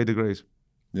plus 3 degrees.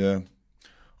 Yeah.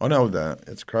 I know that.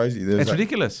 It's crazy. It's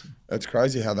ridiculous. It's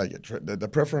crazy how they get the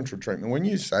preferential treatment. When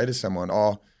you say to someone,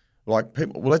 like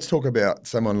people, well, let's talk about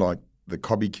someone like the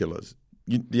Cobby killers.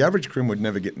 The average crim would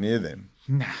never get near them.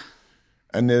 Nah.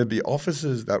 And there'd be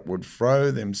officers that would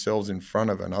throw themselves in front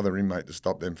of another inmate to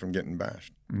stop them from getting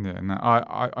bashed. Yeah, no,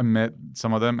 I met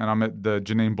some of them, and I met the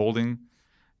Janine Balding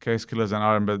case killers, and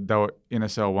I remember they were in a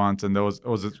cell once, and it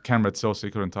was a camera at cell, so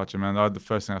you couldn't touch them. And the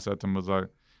first thing I said to him was like,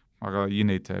 you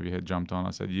need to have your head jumped on.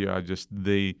 I said, you are just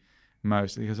the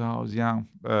most. He goes, I was young.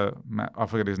 I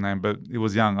forget his name, but he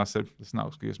was young. I said, it's no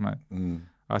excuse, mate.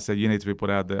 I said, you need to be put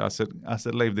out there. I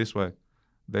said, leave this way.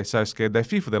 They're so scared. They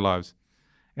fear for their lives.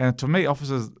 And to me,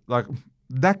 officers, like,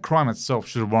 that crime itself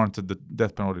should have warranted the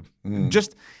death penalty.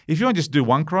 Just if you want to just do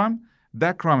one crime,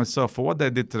 that crime itself, for what they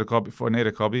did to the Cobby, for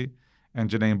Anita Cobby and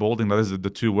Janine Balding, those are the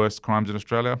two worst crimes in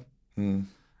Australia.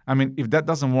 I mean, if that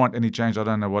doesn't warrant any change, I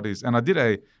don't know what is. And I did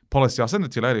a policy, I'll send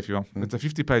it to you later if you want. It's a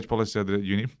 50-page policy at the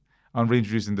uni on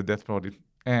reintroducing the death penalty.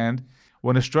 And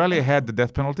when Australia had the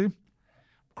death penalty,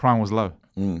 crime was low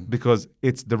because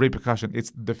it's the repercussion.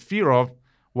 It's the fear of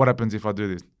what happens if I do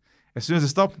this. As soon as it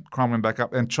stopped, crime went back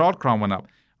up. And child crime went up.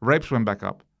 Rapes went back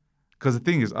up. Because the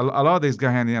thing is, a lot of these go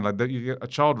hand in hand. Like you get a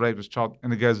child rapist,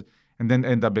 and it goes, and then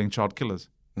end up being child killers.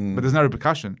 But there's no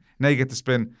repercussion. Now you get to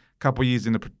spend a couple of years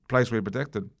in a place where you're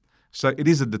protected. So it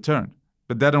is a deterrent.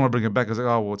 But they don't want to bring it back. It's like,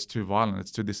 oh, well, it's too violent.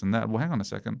 It's too this and that. Well, hang on a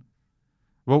second.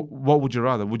 Well, what would you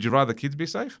rather? Would you rather kids be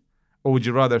safe? Or would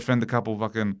you rather offend a couple of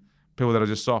fucking people that are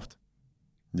just soft?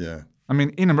 Yeah. I mean,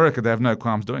 in America, they have no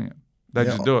qualms doing it. They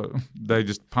just do it. They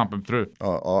just pump them through.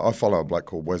 I follow a bloke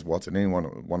called Wes Watson.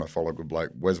 Anyone want to follow a good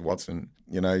bloke? Wes Watson,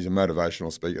 he's a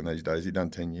motivational speaker these days. He's done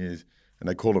 10 years. And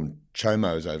they call them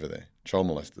chomos over there, child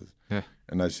molesters. Yeah.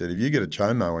 And they said, if you get a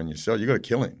chomo in your cell, you got to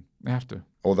kill him. You have to.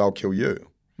 Or they'll kill you.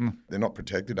 They're not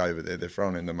protected over there. They're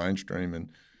thrown in the mainstream and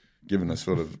given a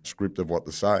sort of script of what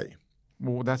to say.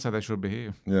 Well, that's how they should be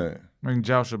here. Yeah. I mean,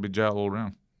 jail should be jail all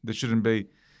around. There shouldn't be.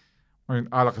 I mean,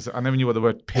 like I said, I never knew what the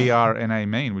word PRNA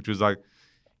mean, which was like,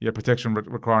 protection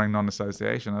requiring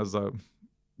non-association. I was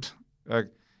like,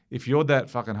 if you're that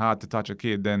fucking hard to touch a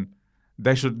kid, then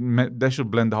they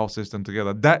should blend the whole system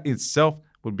together. That itself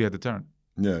would be a deterrent.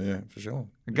 Yeah, for sure.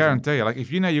 I guarantee you, like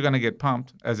if you know you're going to get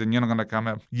pumped, as in you're not going to come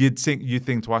out, you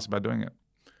think twice about doing it.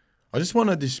 I just want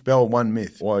to dispel one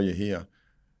myth while you're here.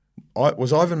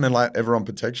 Was Ivan Milat ever on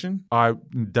protection? I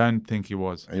don't think he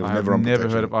was. He was never on protection.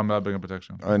 Never heard of Ivan Milat being on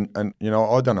protection. And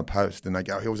I'd done a post and they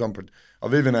go, he was on.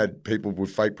 I've even had people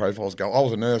with fake profiles go, I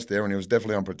was a nurse there and he was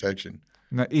definitely on protection.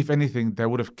 Now, if anything, they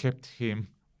would have kept him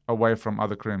away from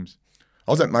other crimes.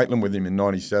 I was at Maitland with him in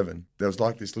 97. There was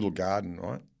like this little garden,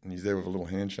 right? And he's there with a little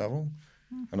hand shovel.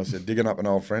 And I said, digging up an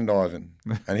old friend, Ivan.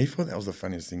 And he thought that was the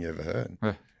funniest thing he ever heard.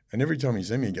 Yeah. And every time he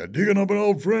see me, he'd go, digging up an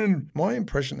old friend. My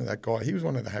impression of that guy, he was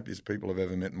one of the happiest people I've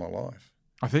ever met in my life.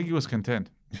 I think he was content.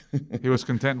 He was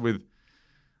content with,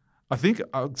 I think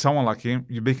someone like him,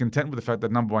 you'd be content with the fact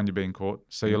that, number one, you're being caught.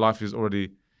 So your life is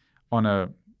already on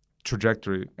a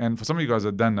trajectory. And for some of you guys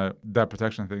that don't know that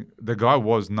protection thing, the guy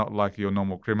was not like your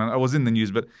normal criminal. I was in the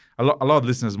news, but a lot of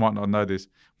listeners might not know this.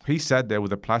 He sat there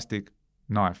with a plastic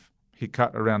knife. He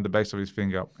cut around the base of his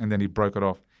finger and then he broke it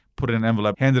off, put it in an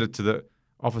envelope, handed it to the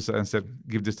officer and said,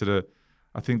 give this to the,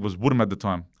 I think it was Woodham at the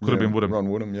time. Could have been Woodham. Ron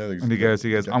Woodham, yeah. And he goes,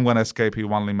 I'm going to escape here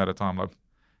one limb at a time. Like,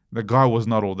 the guy was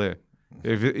not all there.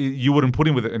 If you wouldn't put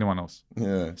him with anyone else.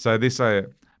 Yeah. So they say,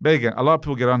 but again, a lot of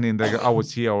people get on here and they go, I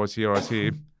was here.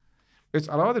 It's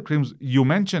a lot of the crimes, you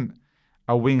mention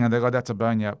a wing and they go, that's a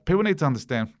boneyard. People need to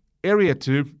understand, Area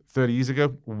 2, 30 years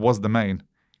ago, was the main.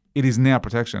 It is now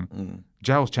protection.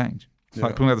 Jails change. Yeah.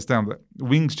 Like, people understand that.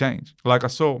 Wings change. Like I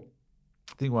saw,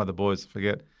 I think one of the boys,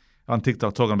 forget, on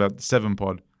TikTok talking about the 7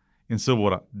 pod in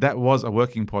Silverwater. That was a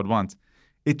working pod once.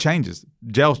 It changes.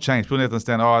 Jails change. People need to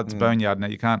understand, it's boneyard now.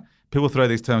 You can't. People throw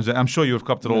these terms. I'm sure you've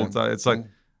copped it all. It's like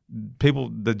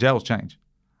the jails change.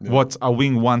 Yeah. What's a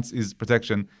wing once is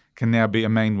protection can now be a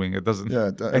main wing. It doesn't.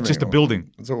 Yeah, it's just a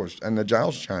building. It's always, and the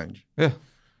jails change. Yeah.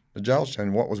 The jails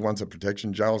change. What was once a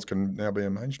protection, jails can now be a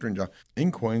mainstream jail.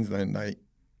 In Queensland,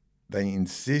 they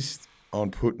insist on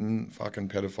putting fucking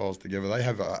pedophiles together. They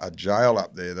have a jail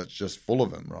up there that's just full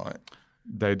of them, right?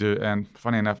 They do. And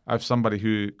funny enough, I have somebody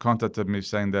who contacted me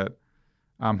saying that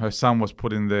her son was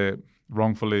put in there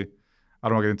wrongfully. I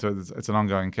don't want to get into it. It's an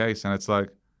ongoing case. And it's like,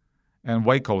 and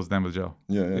Waco's the name of the jail.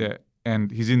 Yeah.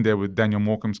 And he's in there with Daniel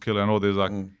Morecambe's killer and all these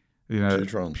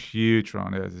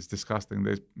Putron. Yeah, it's disgusting.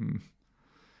 There's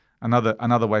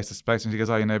another waste of space. And she goes,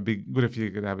 it'd be good if you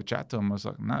could have a chat to him. I was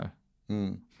like, no.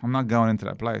 I'm not going into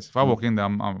that place. If I walk in there,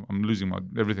 I'm losing my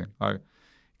everything. Like,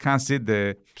 can't sit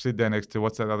there next to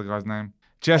what's that other guy's name?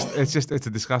 It's a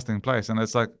disgusting place, and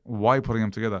it's like, why are you putting them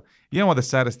together? You know what the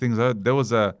saddest things are? There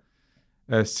was a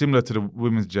similar to the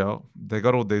women's jail. They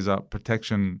got all these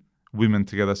protection women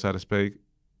together, so to speak,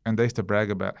 and they used to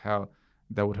brag about how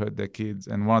that would hurt their kids.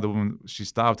 And one of the women, she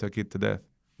starved her kid to death,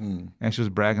 and she was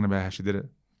bragging about how she did it.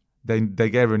 They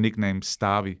gave her a nickname,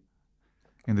 Starvey.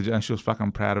 And she was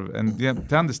fucking proud of it. And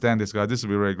to understand this guy, this will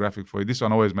be very graphic for you. This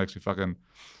one always makes me get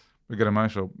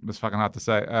emotional. It's fucking hard to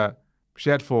say.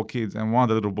 She had 4 kids, and one of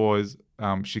the little boys,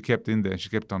 she kept in there. She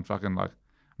kept on fucking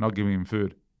not giving him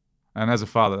food. And as a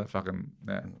father, that's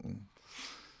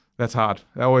hard.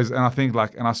 And I think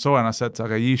and I saw it and I said,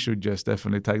 okay, you should just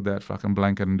definitely take that fucking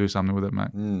blanket and do something with it,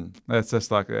 mate. That's just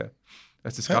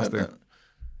that's disgusting.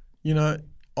 You know,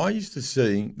 I used to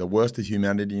see the worst of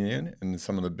humanity in and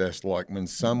some of the best, like when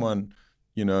someone,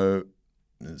 you know,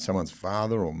 someone's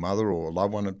father or mother or a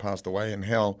loved one had passed away and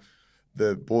how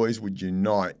the boys would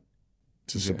unite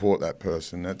to support that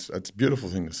person. That's a beautiful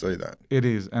thing to see that. It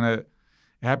is, and it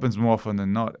happens more often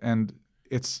than not. And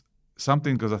it's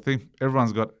something because I think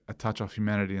everyone's got a touch of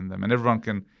humanity in them and everyone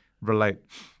can relate,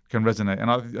 can resonate. And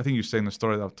I think you've seen the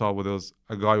story that I've told where there was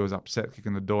a guy who was upset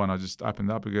kicking the door and I just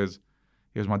opened up because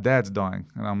he goes, my dad's dying.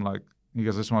 And I'm like, he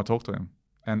goes, I just want to talk to him.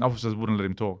 And officers wouldn't let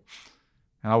him talk.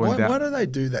 And I went down. Why do they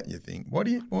do that, you think? What?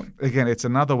 Again, it's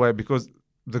another way because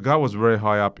the guy was very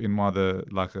high up in one of the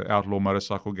like outlaw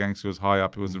motorcycle gangs. He was high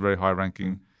up. He was very high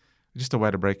ranking. Just a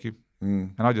way to break you.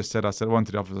 And I went to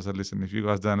the office. I said, listen, if you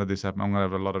guys don't let this happen, I'm going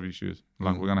to have a lot of issues.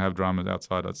 Like we're going to have dramas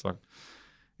outside. It's like,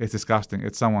 it's disgusting.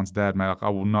 It's someone's dad, mate. Like I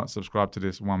will not subscribe to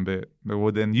this one bit.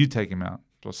 Well, then you take him out.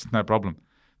 It was no problem.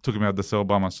 Took him out the cell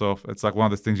by myself. It's like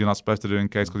one of the things you're not supposed to do in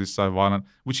case because he's so violent,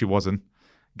 which he wasn't.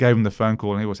 Gave him the phone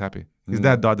call and he was happy. His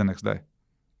dad died the next day.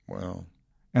 Wow.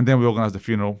 And then we organised the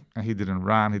funeral and he didn't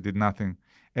run, he did nothing.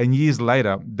 And years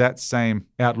later, that same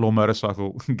outlaw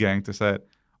motorcycle gang, to say it,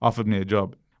 offered me a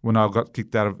job when I got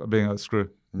kicked out of being a screw.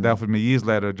 They offered me years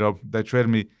later a job. They treated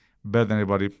me better than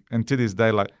anybody. And to this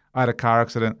day, like I had a car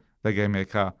accident, they gave me a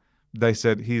car. They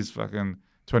said, here's fucking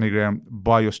 20 grand,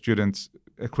 buy your students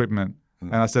equipment.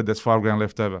 And I said, there's 5 grand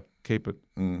left over, keep it.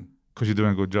 Because you're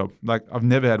doing a good job. Like I've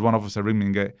never had one officer ring me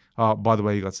and go, oh, by the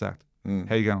way, you got sacked.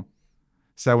 How you going?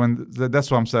 So that's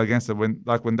why I'm so against it.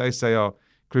 When they say, oh,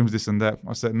 Crim's this and that,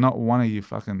 I said, not one of you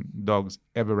fucking dogs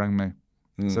ever rang me.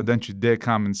 So don't you dare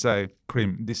come and say,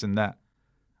 Crim, this and that.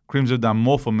 Crims have done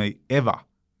more for me ever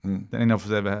than any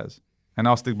officer ever has. And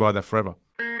I'll stick by that forever.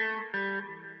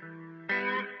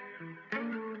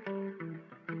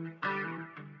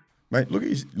 Mate, look,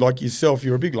 like yourself,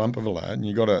 you're a big lump of a lad and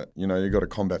you got a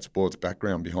combat sports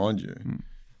background behind you.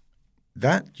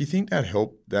 Do you think that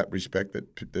helped that respect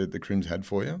that the Crims had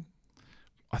for you?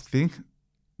 I think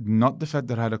not the fact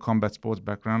that I had a combat sports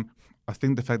background. I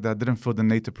think the fact that I didn't feel the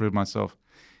need to prove myself.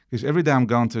 Because every day I'm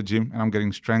going to a gym and I'm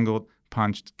getting strangled,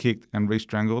 punched, kicked, and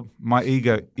re-strangled. My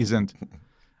ego isn't.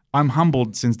 I'm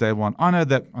humbled since day one. I know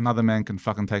that another man can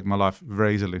fucking take my life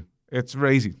very easily. It's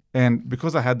very easy. And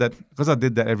because I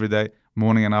did that every day,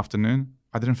 morning and afternoon,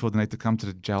 I didn't feel the need to come to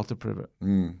the jail to prove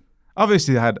it.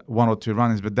 Obviously, I had 1 or 2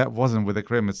 run-ins, but that wasn't with a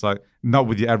Crim. It's like not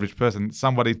with the average person.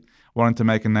 Somebody wanting to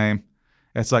make a name.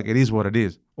 It's like it is what it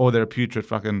is. Or they're a putrid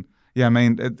fucking... Yeah, I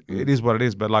mean, it is what it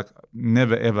is, but like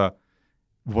never ever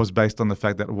was based on the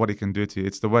fact that what he can do to you.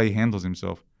 It's the way he handles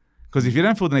himself. Because if you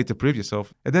don't feel the need to prove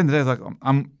yourself, at the end of the day, it's like,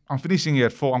 I'm finishing here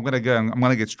at 4. I'm going to go and I'm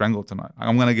going to get strangled tonight.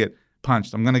 I'm going to get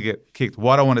punched. I'm going to get kicked.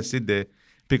 Why do I want to sit there,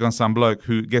 pick on some bloke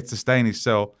who gets to stay in his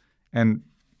cell and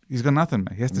he's got nothing,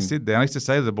 mate. He has to sit there. And I used to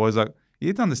say to the boys, like, you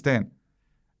need to understand,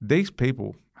 these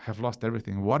people have lost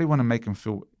everything. Why do you want to make them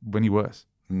feel any worse?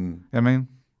 I mean,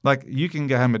 like, you can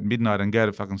go home at midnight and go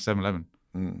to fucking 7-Eleven.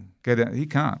 Go down. He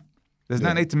can't. There's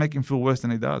no need to make him feel worse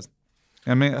than he does.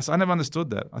 I mean, I never understood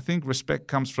that. I think respect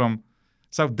comes from...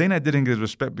 So Dino didn't get his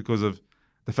respect because of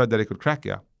the fact that he could crack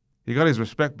you. He got his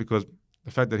respect because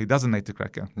the fact that he doesn't need to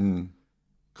crack you.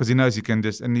 Because he knows he can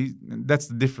just... And that's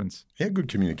the difference. He had good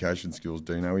communication skills,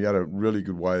 Dino. He had a really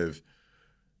good way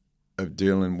of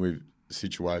dealing with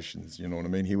situations, you know what I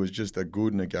mean? He was just a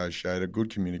good negotiator, good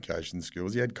communication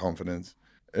skills. He had confidence.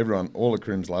 Everyone, all the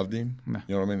Crims loved him, you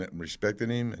know what I mean, and respected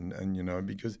him, and you know,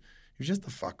 because he was just a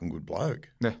fucking good bloke.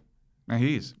 Yeah, and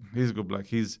he is. He's a good bloke.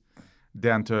 He's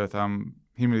down to earth. Him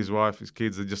and his wife, his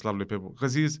kids are just lovely people.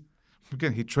 Because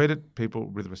he treated people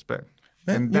with respect.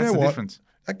 Man, and that's the difference.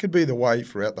 That could be the way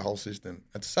throughout the whole system.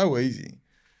 It's so easy.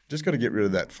 Just got to get rid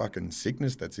of that fucking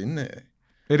sickness that's in there.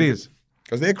 It is.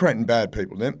 Because they're creating bad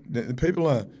people. The people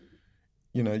are,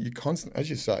 you know, as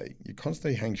you say, you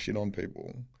constantly hang shit on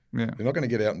people. Yeah. They're not going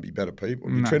to get out and be better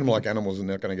people. You treat them like animals and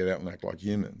they're not going to get out and act like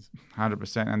humans.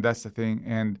 100%. And that's the thing.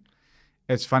 And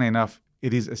it's funny enough,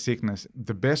 it is a sickness.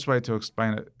 The best way to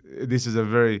explain it, this is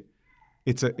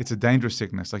it's a dangerous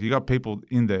sickness. Like, you got people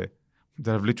in there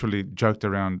that have literally joked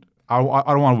around. I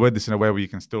don't want to word this in a way where you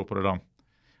can still put it on.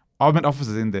 I've met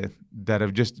officers in there that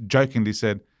have just jokingly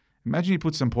said, imagine you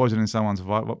put some poison in someone's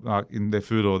in their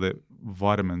food or their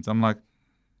vitamins. I'm like,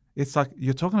 it's like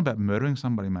you're talking about murdering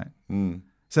somebody, mate.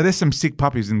 So there's some sick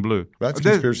puppies in blue. That's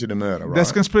conspiracy to murder, right?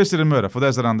 That's conspiracy to murder, for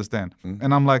those that understand.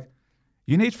 And I'm like,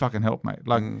 you need fucking help, mate.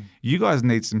 Like, you guys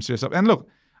need some serious help. And look,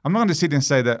 I'm not going to sit and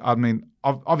say that, I mean,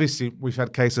 obviously we've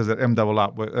had cases at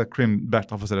MRR where a Crim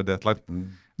bashed officer to death. Like,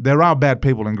 there are bad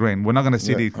people in green. We're not going to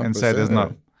sit here and say there's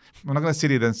not. We're not going to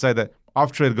sit here and say that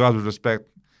I've treated guys with respect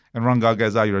and one guy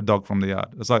goes, oh, you're a dog from the yard.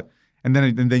 It's like, And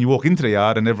then you walk into the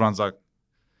yard and everyone's like,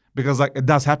 because like it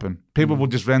does happen. People will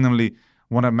just randomly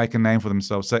want to make a name for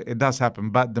themselves. So it does happen.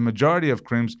 But the majority of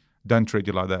crims don't treat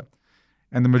you like that.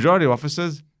 And the majority of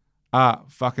officers are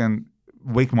fucking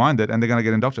weak-minded and they're going to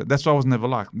get indoctrinated. That's why I was never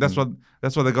liked. That's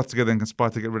why they got together and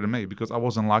conspired to get rid of me, because I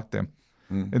wasn't like them.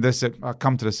 And they said, "I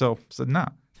come to the cell." I said, "Nah,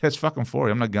 that's fucking for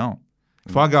you. I'm not going.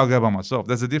 If I go, I'll go by myself."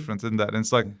 There's a difference in that. And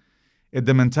it's like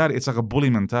the mentality. It's like a bully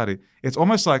mentality. It's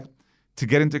almost like to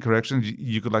get into corrections,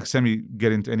 you could like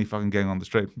get into any fucking gang on the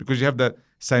street because you have that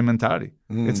same mentality.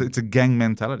 It's a gang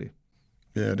mentality.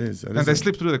 Yeah, it is. And they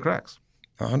slip through the cracks.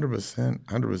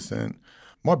 100%.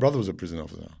 My brother was a prison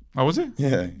officer. Oh, was he?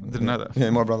 Yeah. I didn't know that. Yeah,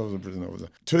 my brother was a prison officer.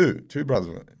 Two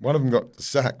brothers. One of them got the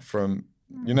sack from,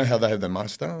 you know how they have the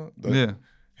muster? Yeah.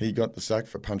 He got the sack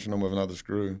for punching him with another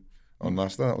screw on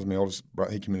muster. That was my oldest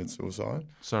brother. He committed suicide.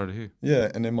 Sorry to hear.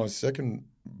 Yeah, and then my second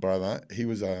brother, he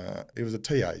was a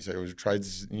TA, so he was a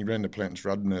trades. He ran the plant and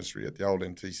shrub nursery at the old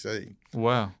MTC.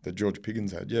 Wow. That George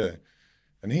Piggins had, yeah.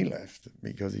 And he left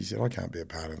because he said, "I can't be a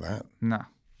part of that." No,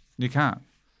 you can't.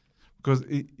 Because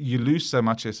you lose so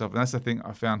much of yourself. And that's the thing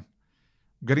I found.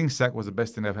 Getting sacked was the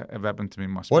best thing that ever happened to me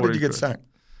in my sport. Why did you get sacked?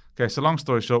 Okay, so long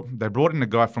story short, they brought in a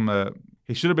guy from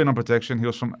he should have been on protection. He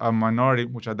was from a minority,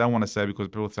 which I don't want to say because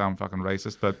people say I'm fucking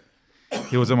racist, but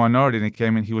he was a minority and he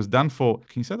came in. He was done for,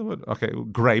 can you say the word? Okay,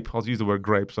 grape. I'll use the word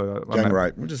grape. So Gang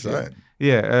rape. We'll just say it.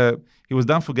 Yeah, he was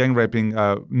done for gang raping,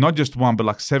 not just one, but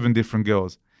like 7 different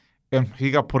girls. And he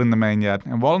got put in the main yard.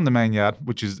 And while in the main yard,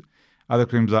 which is other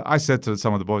crimes, I said to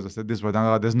some of the boys, I said, "This way,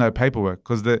 there's no paperwork,"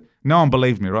 because no one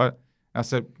believed me, right? I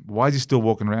said, "Why is he still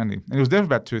walking around here?" And he was there for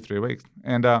about 2 or 3 weeks.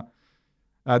 And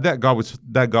that guy we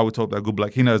talked about, good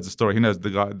bloke, he knows the story. He knows the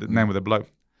guy, the name of the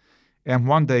bloke. And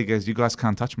one day he goes, "You guys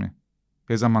can't touch me."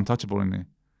 He goes, "I'm untouchable in here."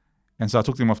 And so I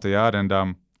took him off the yard,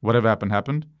 and whatever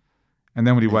happened. And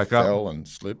then when he woke up, fell and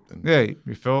slipped. And yeah,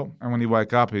 he fell. And when he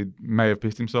woke up, he may have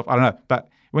pissed himself. I don't know. But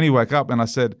when he woke up, and I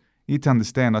said, "You need to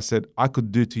understand," I said, "I could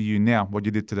do to you now what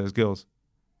you did to those girls."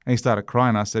 And he started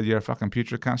crying. I said, "You're a fucking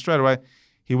putrid cunt." Straight away,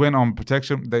 he went on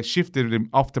protection. They shifted him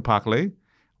off to Park Lee.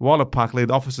 While at Park Lee,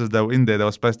 the officers that were in there, they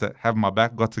were supposed to have my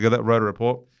back, got together, wrote a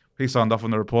report. He signed off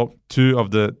on the report. 2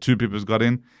 of the 2 people got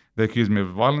in. They accused me of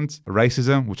violence,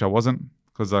 racism, which I wasn't,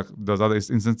 because like those other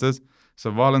instances. So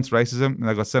violence, racism, and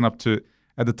I got sent up to,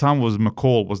 at the time was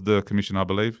McCall was the commissioner, I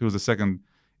believe. He was the second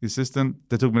assistant.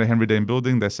 They took me to Henry Dean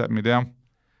building. They sat me down.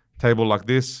 Table like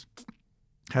this,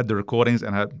 had the recordings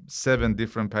and had 7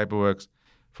 different paperworks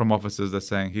from officers that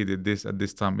saying he did this at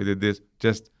this time, he did this,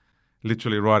 just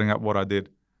literally writing up what I did.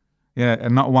 Yeah,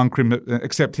 and not one crim,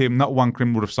 except him, not one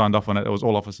crim would have signed off on it. It was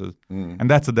all officers. And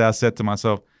that's the day I said to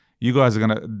myself, you guys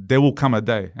are there will come a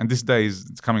day, and this day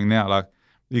it's coming now, like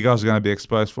you guys are going to be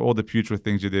exposed for all the putrid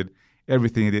things you did,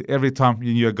 everything you did. Every time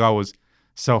you knew a guy was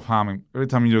self-harming, every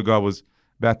time you knew a guy was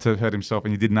about to hurt himself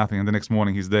and you did nothing, and the next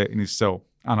morning he's there in his cell,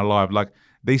 unalive. Like,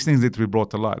 these things need to be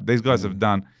brought to light. These guys have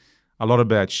done a lot of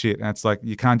bad shit, and it's like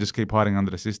you can't just keep hiding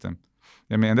under the system.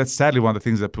 I mean, and that's sadly one of the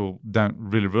things that people don't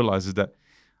really realize is that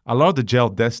a lot of the jail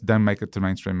deaths don't make it to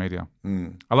mainstream media.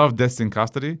 A lot of deaths in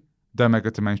custody don't make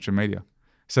it to mainstream media.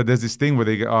 So there's this thing where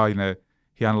they go, oh, you know,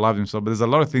 he unalived himself. But there's a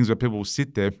lot of things where people will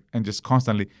sit there and just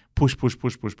constantly push,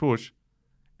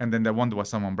 and then they wonder why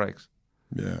someone breaks.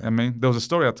 Yeah. I mean, there was a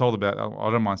story I told about,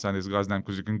 I don't mind saying this guy's name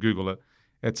because you can Google it.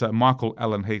 It's Michael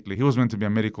Allen Heatley. He was meant to be a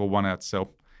medical 1-out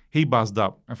cell. He buzzed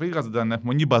up. And for you guys that don't know,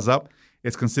 when you buzz up,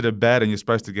 it's considered bad and you're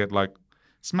supposed to get like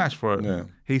smashed for it. Yeah.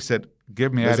 He said,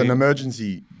 get me out There's of an here.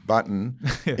 emergency button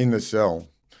in the cell.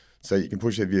 So you can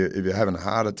push if you're having a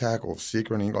heart attack or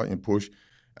sick or anything like that, you push,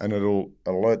 and it'll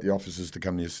alert the officers to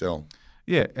come to your cell.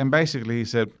 Yeah, and basically he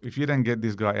said, if you don't get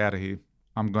this guy out of here,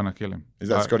 I'm going to kill him. Is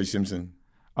that Scotty Simpson?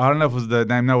 I don't know if it was the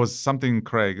name. No, it was something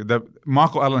Craig.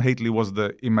 Michael Allen Heatley was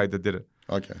the inmate that did it.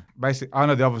 Okay. Basically, I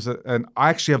know the officer, and I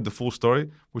actually have the full story,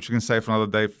 which you can say for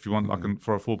another day if you want,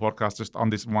 for a full podcast, just on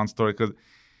this one story, because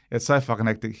it's so fucking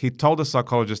hectic. He told the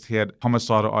psychologist he had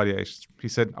homicidal ideations. He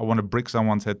said, I want to brick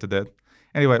someone's head to death.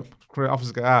 Anyway,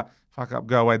 officers go, fuck up,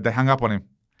 go away. They hung up on him.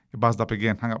 He buzzed up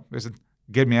again, hung up. He said,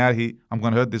 get me out of here. I'm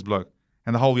going to hurt this bloke.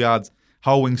 And the whole yard's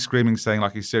whole wing screaming, saying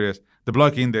like he's serious. The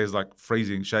bloke in there is like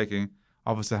freezing, shaking.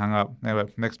 Officer hung up.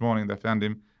 Anyway, next morning they found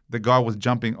him. The guy was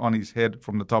jumping on his head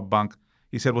from the top bunk.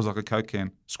 His head was like a Coke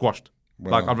can, squashed.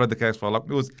 Wow. Like I've read the case file. Like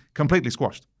it was completely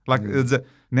squashed. Like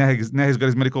now he's got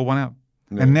his medical 1-out.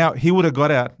 Yeah. And now he would have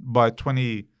got out by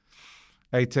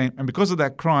 2018. And because of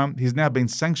that crime, he's now been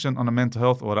sanctioned on a mental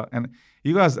health order. And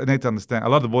you guys need to understand, a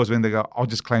lot of the boys, when they go, I'll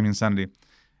just claim insanity.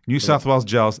 New South Wales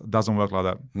jails doesn't work like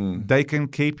that. They can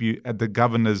keep you at the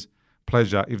governor's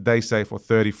pleasure if they say for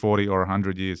 30, 40 or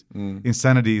 100 years.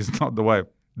 Insanity is not the way.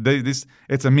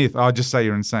 It's a myth. I'll just say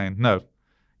you're insane. No,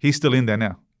 he's still in there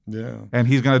now. Yeah. And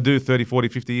he's going to do 30, 40,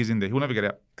 50 years in there. He'll never get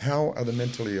out. How are the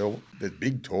mentally ill? There's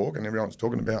big talk and everyone's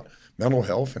talking about mental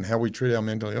health and how we treat our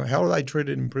mentally ill. How are they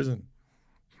treated in prison?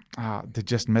 They're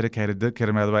just medicated. Get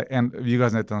them out of the way. And you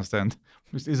guys need to understand,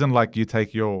 this isn't like you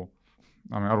take your,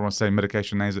 I don't want to say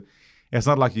medication names. It's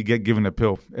not like you get given a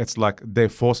pill. It's like they're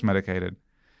force medicated.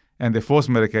 And they're force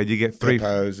medicated. You get 3...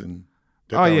 Depots and...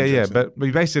 Oh, yeah. But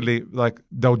basically, like,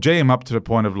 they'll J them up to the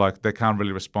point of, like, they can't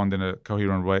really respond in a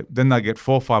coherent way. Then they get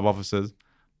 4 or 5 officers.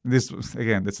 This,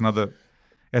 again, it's another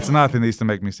thing that used to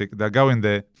make me sick. They'll go in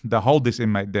there, they'll hold this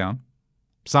inmate down.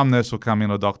 Some nurse will come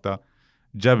in or doctor,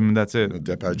 jab him, and that's it. A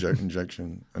depot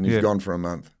injection. And he's gone for a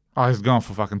month. Oh, he's gone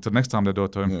for fucking till next time they do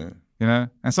it to him. Yeah. You know?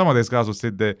 And some of these guys will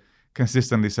sit there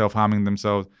consistently self-harming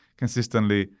themselves,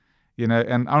 consistently... You know,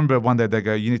 and I remember one day they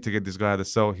go, you need to get this guy out of the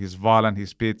cell. He's violent, he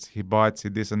spits, he bites, he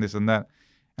this and this and that.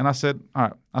 And I said, all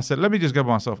right. I said, let me just go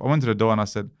by myself. I went to the door and I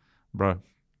said, bro,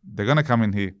 they're going to come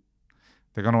in here.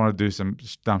 They're going to want to do some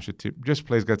dumb shit too. Just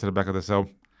please go to the back of the cell.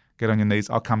 Get on your knees.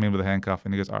 I'll come in with a handcuff.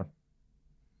 And he goes, all right.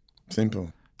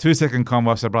 Simple. 2-second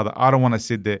convo. I said, brother, I don't want to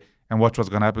sit there and watch what's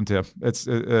going to happen to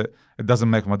you. It doesn't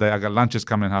make my day. I got lunches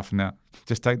coming in half an hour.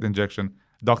 Just take the injection.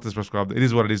 Doctors prescribed it. It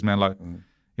is what it is, man. Like,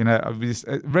 you know, it's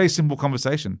a very simple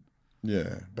conversation.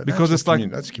 Yeah, but because it's like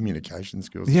that's communication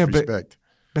skills. Yeah, respect.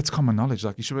 But it's common knowledge.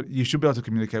 Like you should be able to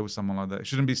communicate with someone like that. You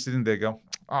shouldn't be sitting there going,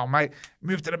 "Oh, mate,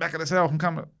 move to the back of the cell. I'm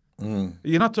coming."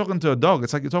 You're not talking to a dog.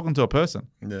 It's like you're talking to a person.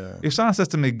 Yeah. If someone says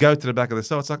to me, "Go to the back of the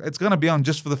cell," it's like it's going to be on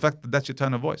just for the fact that that's your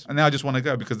tone of voice. And now I just want to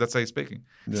go because that's how you're speaking.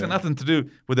 It's got nothing to do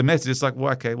with the message. It's like,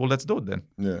 well, okay, well, let's do it then.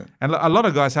 Yeah. And a lot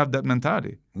of guys have that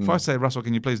mentality. If I say, "Russell,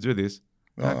 can you please do this?"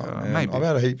 Maybe. I've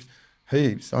had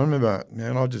heaps. I remember,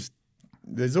 man,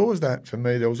 there's always that for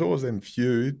me. There was always them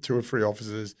few, 2 or 3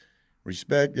 officers,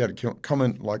 respect. You had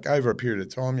common, like over a period of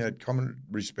time, you had common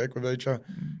respect with each other,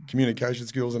 communication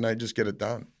skills, and they just get it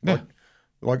done. Yeah.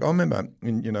 Like I remember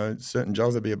in, you know, certain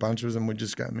jails, there'd be a bunch of us and we'd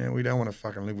just go, man, we don't want to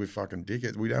fucking live with fucking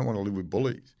dickheads. We don't want to live with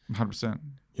bullies. 100%.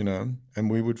 You know, and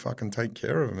we would fucking take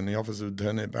care of them and the officers would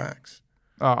turn their backs.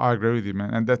 I agree with you,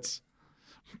 man. And it's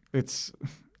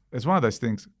one of those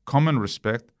things. Common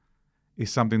respect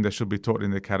is something that should be taught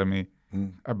in the academy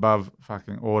above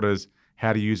fucking orders,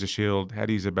 how to use a shield, how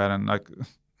to use a baton. Like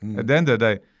at the end of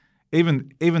the day,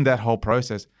 even that whole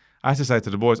process, I have to say to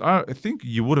the boys, I think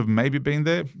you would have maybe been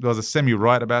there. There was a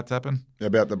semi-riot about to happen.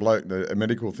 About the bloke, the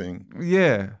medical thing.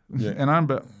 Yeah. And I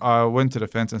remember I went to the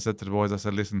fence and said to the boys, I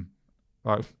said, listen,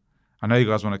 like, I know you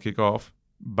guys want to kick off,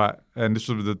 and this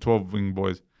was with the 12-wing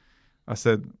boys. I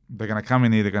said, they're going to come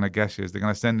in here, they're going to gash you. They're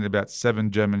going to send in about 7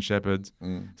 German Shepherds.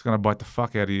 It's going to bite the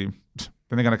fuck out of you. Then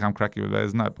they're going to come crack you with that.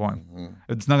 There's no point.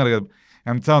 It's not going to go.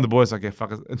 I'm telling the boys, like, yeah,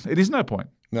 fuck it. It is no point.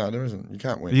 No, there isn't. You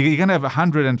can't win. You're going to have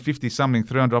 150-something,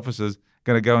 300 officers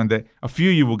going to go in there. A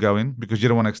few you will go in because you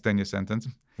don't want to extend your sentence.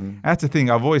 That's the thing.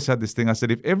 I've always had this thing. I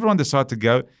said, if everyone decided to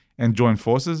go and join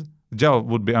forces, the jail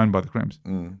would be owned by the Crims.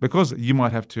 Because you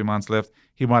might have 2 months left.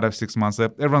 He might have 6 months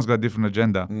left. Everyone's got a different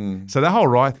agenda. So that whole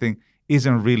riot thing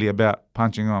isn't really about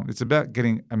punching on. It's about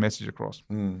getting a message across.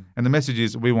 And the message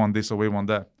is, we want this or we want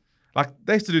that. Like,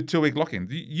 they used to do 2-week lock-ins.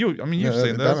 You've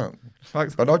seen those.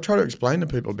 But I try to explain to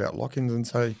people about lock-ins and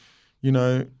say, you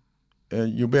know,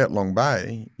 you'll be at Long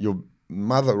Bay, your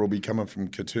mother will be coming from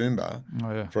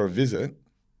Katoomba for a visit,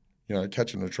 you know,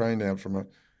 catching a train down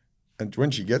and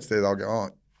when she gets there, they'll go,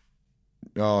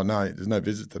 oh no, there's no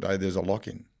visit today, there's a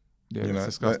lock-in. Yeah, it's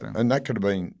disgusting. And that could have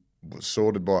been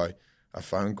sorted by a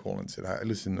phone call and said, hey,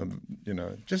 listen, you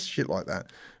know, just shit like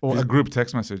that. Or a group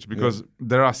text message, because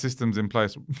there are systems in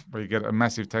place where you get a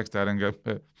massive text out and go,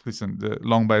 hey, listen, the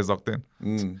Long Bay is locked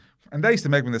in. And they used to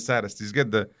make me the saddest.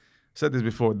 Said this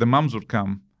before, the mums would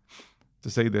come to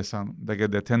see their son. They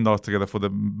get their $10 together for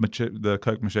the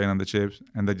Coke machine and the chips,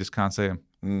 and they just can't see him.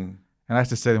 And I used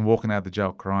to see them walking out of the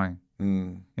jail crying.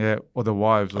 Yeah, or the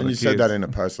wives or and the you kids. said that in a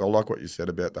post. I like what you said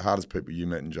about the hardest people you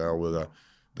met in jail were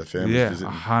the families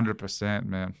visiting. 100%,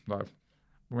 man. Like,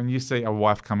 when you see a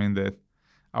wife come in there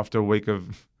after a week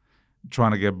of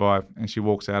trying to get by and she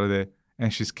walks out of there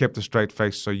and she's kept a straight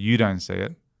face so you don't see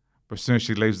it, but as soon as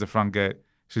she leaves the front gate,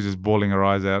 she's just bawling her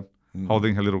eyes out,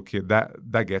 holding her little kid.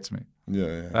 That gets me.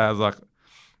 I was like,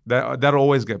 that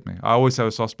always get me. I always have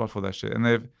a soft spot for that shit.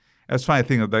 And it's a funny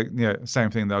thing that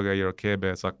same thing. They'll go, "You're a Care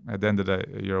Bear." It's like at the end of the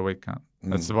day, you're a weak cunt.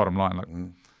 That's the bottom line. Like,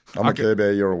 I'm a Care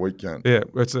Bear. You're a weak cunt. Yeah,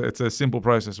 it's a simple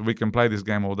process. We can play this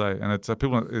game all day, and it's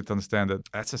people need to understand that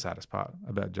that's the saddest part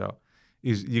about jail.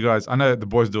 Is you guys? I know the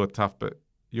boys do it tough, but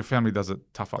your family does it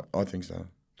tougher. I think so.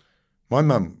 My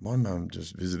mum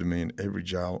just visited me in every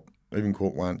jail. Even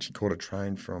caught one. She caught a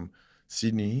train from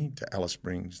Sydney to Alice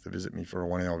Springs to visit me for a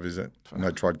 1 hour visit. And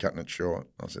they tried cutting it short.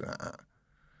 I said, I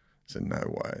said, no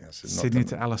way. I said, Sydney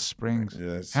to Alice Springs.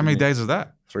 Yeah, How many days is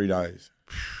that? 3 days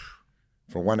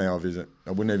for a 1 hour visit.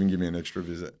 They wouldn't even give me an extra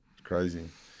visit. It's crazy.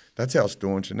 That's how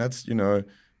staunch. And that's,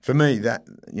 for me, that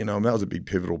was a big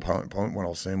pivotal point when I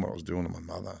was seeing what I was doing to my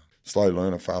mother. Slow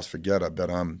learner, fast forgetter.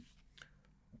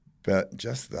 But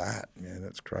just that, man,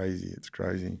 that's crazy. It's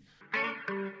crazy.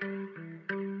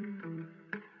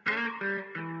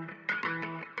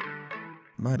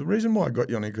 Mate, the reason why I got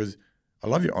you on here because I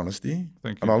love your honesty.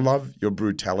 Thank you. And I love your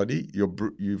brutality. You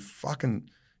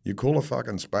call a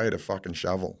fucking spade a fucking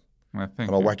shovel.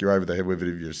 Thank I'll you. whack you over the head with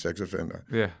it if you're a sex offender.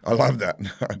 Yeah. I love that.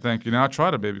 Thank you. Now, I try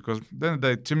to be because at the end of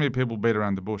the day, too many people beat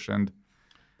around the bush. And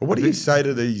But what do you say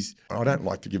to these? I don't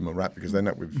like to give them a rap because they're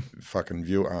not with fucking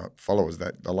followers.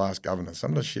 That the last governor,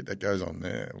 some of the shit that goes on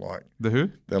there, like the who?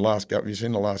 have you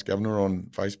seen the last governor on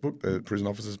Facebook, the prison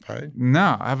officers page?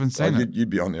 No, I haven't seen it. You'd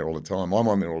be on there all the time. I'm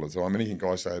on there all the time. Anything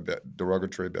I say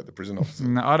derogatory about the prison officers,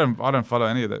 No, I don't follow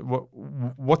any of that.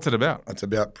 What's it about? it's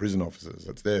about prison officers.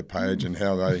 It's their page and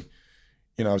how they,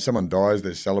 if someone dies,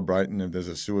 they're celebrating. If there's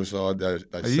a suicide, they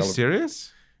Are you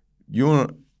serious?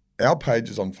 Our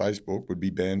pages on Facebook would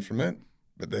be banned from it,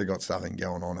 but they've got something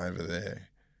going on over there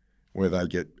where they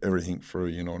get everything through,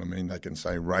 you know what I mean? They can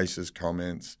say racist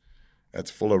comments.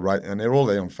 It's full of race, and they're all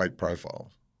there on fake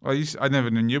profiles. Oh, I never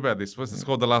knew about this. What's it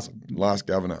called? The Last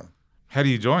governor. How do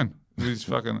you join? Who's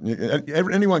fucking?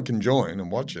 Anyone can join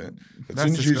and watch it. As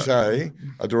soon as you say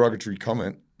a derogatory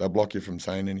comment, they'll block you from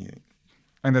saying anything.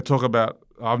 And they talk about.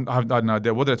 I have no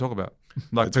idea. What do they talk about?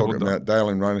 Like They're talking about Dale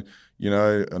and Ronan.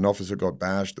 An officer got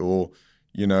bashed, or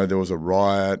there was a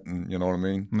riot, and you know what I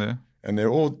mean. Yeah. And they're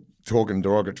all talking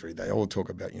derogatory. They all talk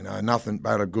about nothing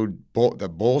but a good the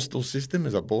Borstal system.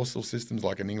 Is a Borstal system's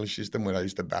like an English system where they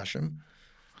used to bash them.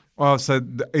 Well, so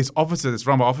it's officers. It's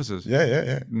run by officers.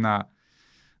 Yeah. Nah,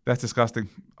 that's disgusting.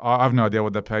 I have no idea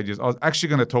what that page is. I was actually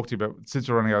going to talk to you about, since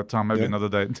we're running out of time, maybe another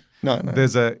day. No.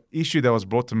 There's a issue that was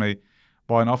brought to me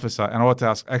by an officer, and I want to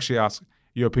ask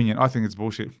your opinion. I think it's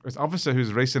bullshit. It's an officer who's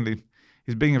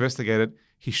he's being investigated.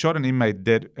 He shot an inmate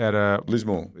dead at a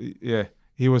Lismore. Yeah,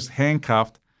 he was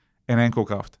handcuffed and ankle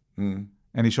cuffed, and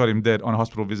he shot him dead on a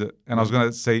hospital visit. And I was going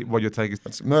to say what your take is.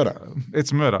 It's murder.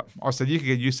 It's murder. I said you can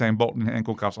get Usain Bolt in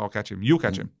ankle cuffs. I'll catch him. You'll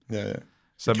catch him. Yeah.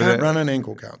 So You can't run an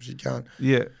ankle cuffs. You can't.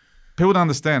 Yeah, people don't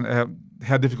understand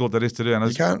how difficult that is to do. And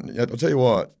You can't. I'll tell you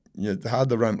what. It's hard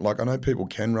to run. Like I know people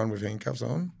can run with handcuffs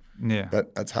on. Yeah,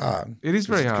 But it's hard. It is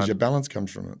very hard. Because your balance comes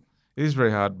from it. it is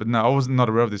very hard. But no, I was not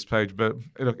aware of this page. But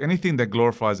look, anything that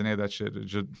glorifies any of that shit,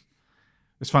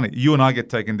 it's funny. You and I get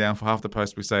taken down for half the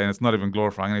posts we say, and it's not even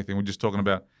glorifying anything. We're just talking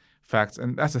about facts.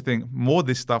 And that's the thing. More of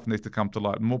this stuff needs to come to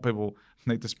light. More people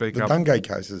need to speak The up. Dungay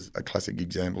case is a classic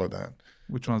example of that.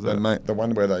 Which one's that? The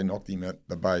one where they knocked him at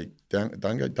the bay.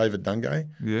 Dungay, David Dungay,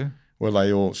 Yeah. where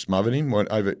they all smothered him.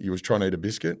 He was trying to eat a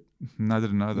biscuit. No, I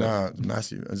didn't know that. No, it's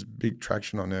massive. There's big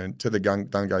traction on there. And to the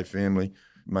Dungay family,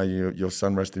 may your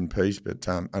son rest in peace, but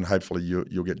and hopefully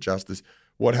you'll get justice.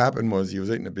 What happened was he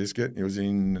was eating a biscuit. He was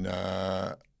in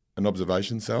an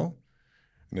observation cell,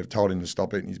 and they've told him to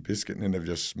stop eating his biscuit, and then they've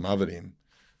just smothered him.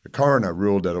 The coroner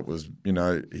ruled that it was,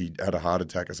 he had a heart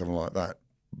attack or something like that.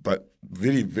 But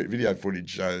video footage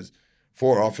shows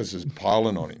 4 officers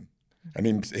piling on him, and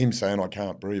him saying, I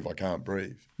can't breathe.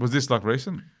 Was this like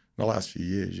recent? The last few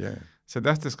years, yeah. So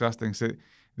that's disgusting. So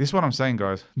this is what I'm saying,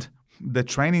 guys. The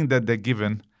training that they're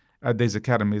given at these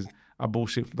academies are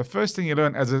bullshit. The first thing you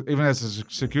learn, even as a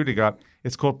security guard,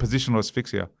 it's called positional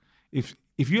asphyxia. If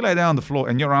you lay down on the floor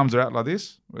and your arms are out like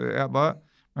this, out like that,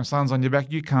 and someone's on your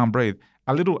back, you can't breathe.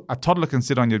 A toddler can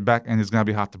sit on your back and it's going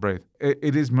to be hard to breathe.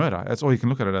 It is murder. That's all you can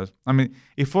look at it as. I mean,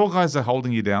 if 4 guys are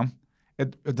holding you down,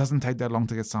 it doesn't take that long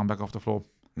to get someone back off the floor.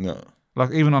 No.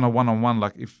 Like even on a one-on-one,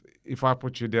 like if I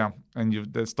put you down and you've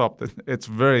stopped, it's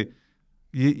very,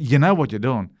 you know what you're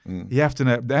doing. You have to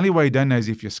know. The only way you don't know is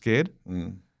if you're scared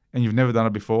and you've never done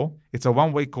it before. It's a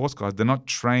 1-week course, guys. They're not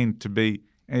trained to be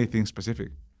anything specific.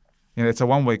 It's a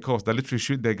 1-week course. They literally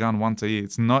shoot their gun once a year.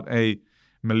 It's not a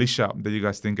militia that you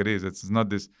guys think it is. It's not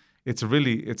this. It's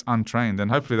untrained,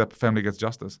 and hopefully that family gets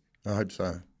justice. I hope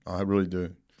so. I really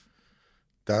do.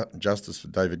 Justice for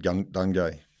David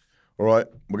Dungay. All right,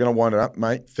 we're going to wind it up,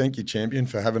 mate. Thank you, champion,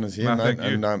 for having us here, mate. Thank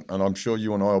you. And I'm sure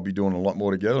you and I will be doing a lot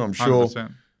more together. I'm sure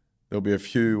 100%. there'll be a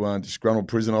few disgruntled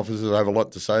prison officers that have a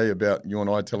lot to say about you and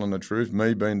I telling the truth.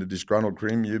 Me being the disgruntled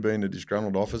crim, you being the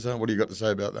disgruntled officer. What do you got to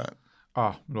say about that?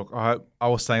 Oh, look, I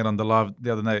was saying on the live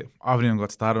the other night, I haven't even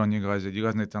got started on you guys yet. You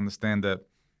guys need to understand that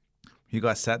you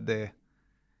guys sat there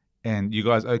and you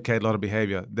guys okayed a lot of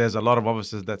behavior. There's a lot of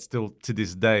officers that still, to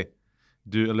this day,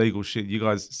 do illegal shit. You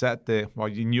guys sat there while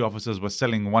your new officers were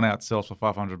selling 1-out cells for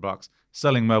 $500,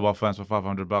 selling mobile phones for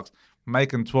 $500,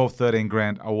 making 12, 13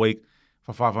 grand a week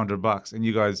for $500, and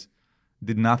you guys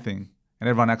did nothing. And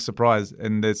everyone acts surprised.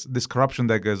 And there's this corruption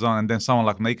that goes on. And then someone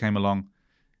like me came along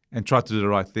and tried to do the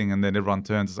right thing. And then everyone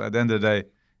turns. At the end of the day,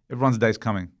 everyone's day's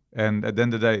coming. And at the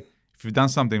end of the day, if you've done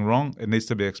something wrong, it needs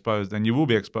to be exposed. And you will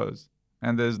be exposed.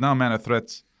 And there's no amount of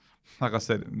threats. Like I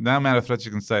said, no amount of threats you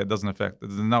can say it doesn't affect.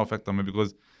 There's no effect on me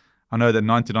because I know that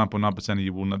 99.9% of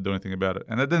you will not do anything about it.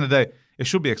 And at the end of the day, it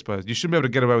should be exposed. You shouldn't be able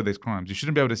to get away with these crimes. You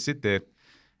shouldn't be able to sit there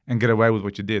and get away with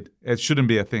what you did. It shouldn't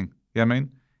be a thing. You know what I mean?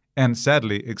 And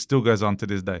sadly, it still goes on to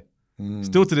this day.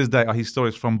 Still to this day, I hear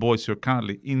stories from boys who are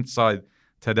currently inside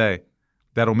today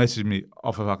that'll message me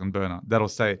off a fucking burner. That'll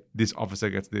say, this officer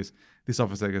gets this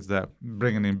officer gets that,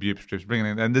 bringing in boob strips, bringing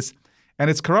in, and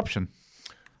it's corruption.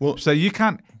 Well, So you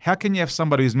can't, how can you have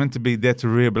somebody who's meant to be there to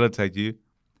rehabilitate you,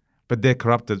 but they're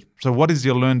corrupted? So what is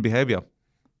your learned behavior?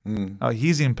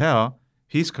 He's in power,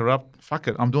 he's corrupt, fuck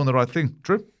it, I'm doing the right thing.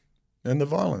 True? and the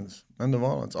violence.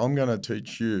 I'm going to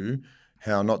teach you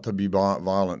how not to be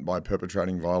violent by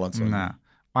perpetrating violence on you. Nah.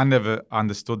 I never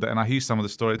understood that. And I hear some of the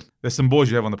stories. There's some boys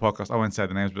you have on the podcast. I won't say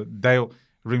the names, but they'll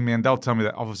ring me and they'll tell me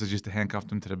that officers used to handcuff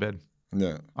them to the bed.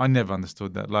 Yeah. I never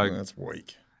understood that. Like, That's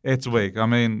weak. it's weak. I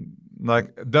mean,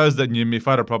 like, those that knew me, if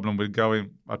I had a problem, we'd go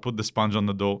in, I'd put the sponge on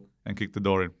the door and kick the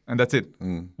door in. And that's it.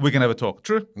 We can have a talk.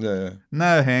 True? Yeah.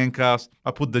 No handcuffs.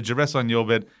 I put the duress on your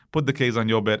bed, put the keys on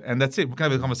your bed, and that's it. We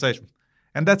can have a conversation.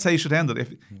 And that's how you should handle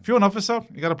it. If you're an officer,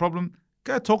 you got a problem,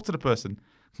 go talk to the person.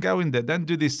 Go in there. Don't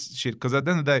do this shit. Because at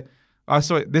the end of the day,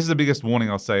 this is the biggest warning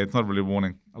I'll say. It's not really a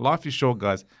warning. Life is short,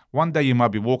 guys. One day you might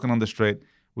be walking on the street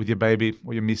with your baby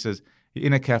or your missus. You're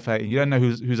in a cafe and you don't know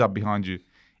who's up behind you.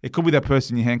 It could be that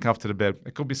person you handcuffed to the bed.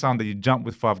 It could be someone that you jumped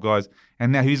with 5 guys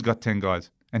and now he's got 10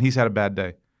 guys and he's had a bad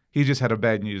day. He just had a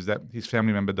bad news that his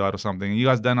family member died or something. And you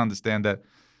guys don't understand that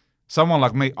someone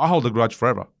like me, I hold a grudge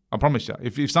forever. I promise you.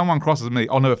 If someone crosses me,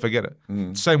 I'll never forget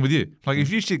it. Same with you. Like if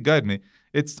you shit goad me,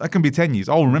 it can be 10 years.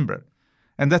 I'll remember it.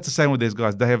 And that's the same with these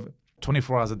guys. They have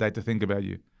 24 hours a day to think about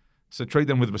you. So treat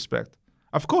them with respect.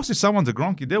 Of course, if someone's a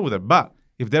gronk, you deal with it. But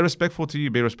if they're respectful to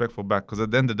you, be respectful back. Because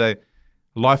at the end of the day,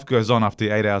 life goes on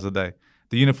after 8 hours a day.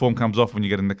 The uniform comes off when you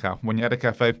get in the car. When you're at a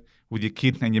cafe with your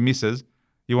kid and your missus,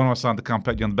 you want someone to come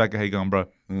pat you on the back. How you going, bro?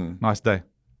 Nice day.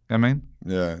 You know what I mean?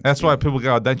 Yeah. That's why people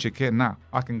go, oh, don't you care? Nah,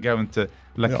 I can go into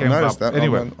La I Kemba. noticed that.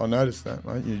 Anyway. I noticed that,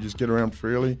 mate. You just get around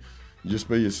freely. You just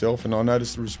be yourself. And I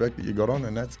noticed the respect that you got on,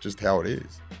 and that's just how it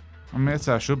is. I mean, that's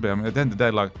how it should be. I mean, at the end of the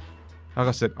day, like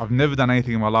I said, I've never done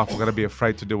anything in my life. I've got to be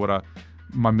afraid to do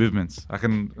my movements. I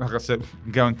can, like I said,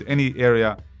 go into any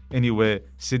area, anywhere,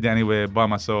 sit down anywhere by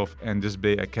myself and just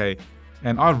be okay.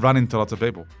 And I run into lots of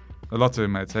people. Lots of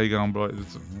mates. How you going, bro?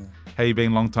 How you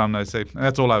been? Long time no see. And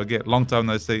that's all I would get. Long time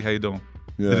no see. How you doing?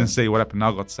 Yeah. Didn't see what happened.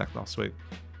 I got sacked last week.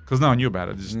 Because no one knew about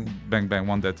it. Just bang, bang,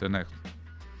 one day to the next.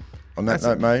 On that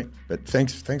note, mate, but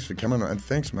thanks for coming on, and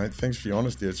thanks, mate. Thanks for your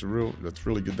honesty. It's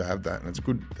really good to have that, and it's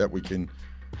good that we can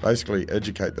basically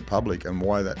educate the public and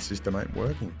why that system ain't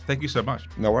working. Thank you so much.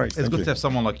 No worries. It's good to have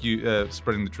someone like you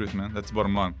spreading the truth, man. That's the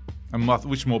bottom line. And I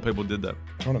wish more people did that.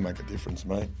 Trying to make a difference,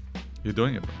 mate. You're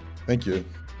doing it, bro. Thank you.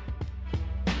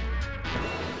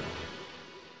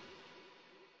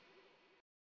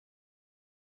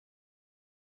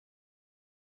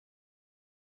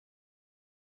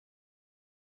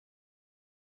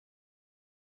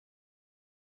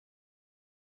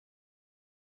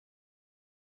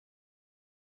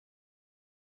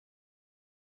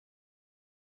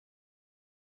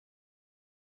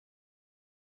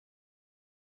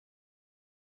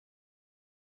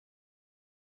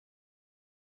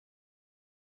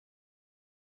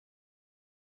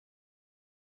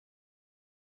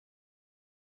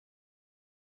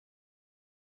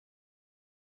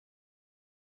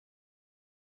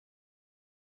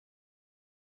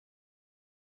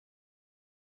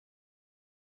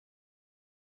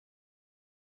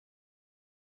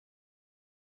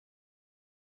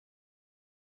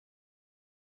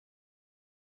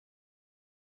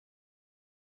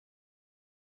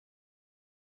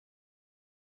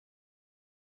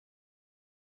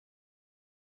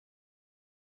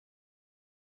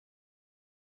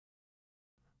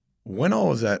 When I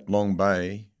was at Long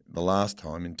Bay the last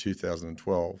time in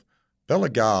 2012, Bella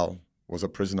Gale was a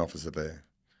prison officer there.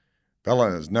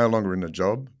 Bella is no longer in the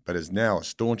job, but is now a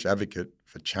staunch advocate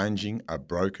for changing a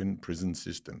broken prison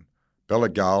system. Bella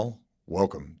Gale,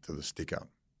 welcome to the Stick Up.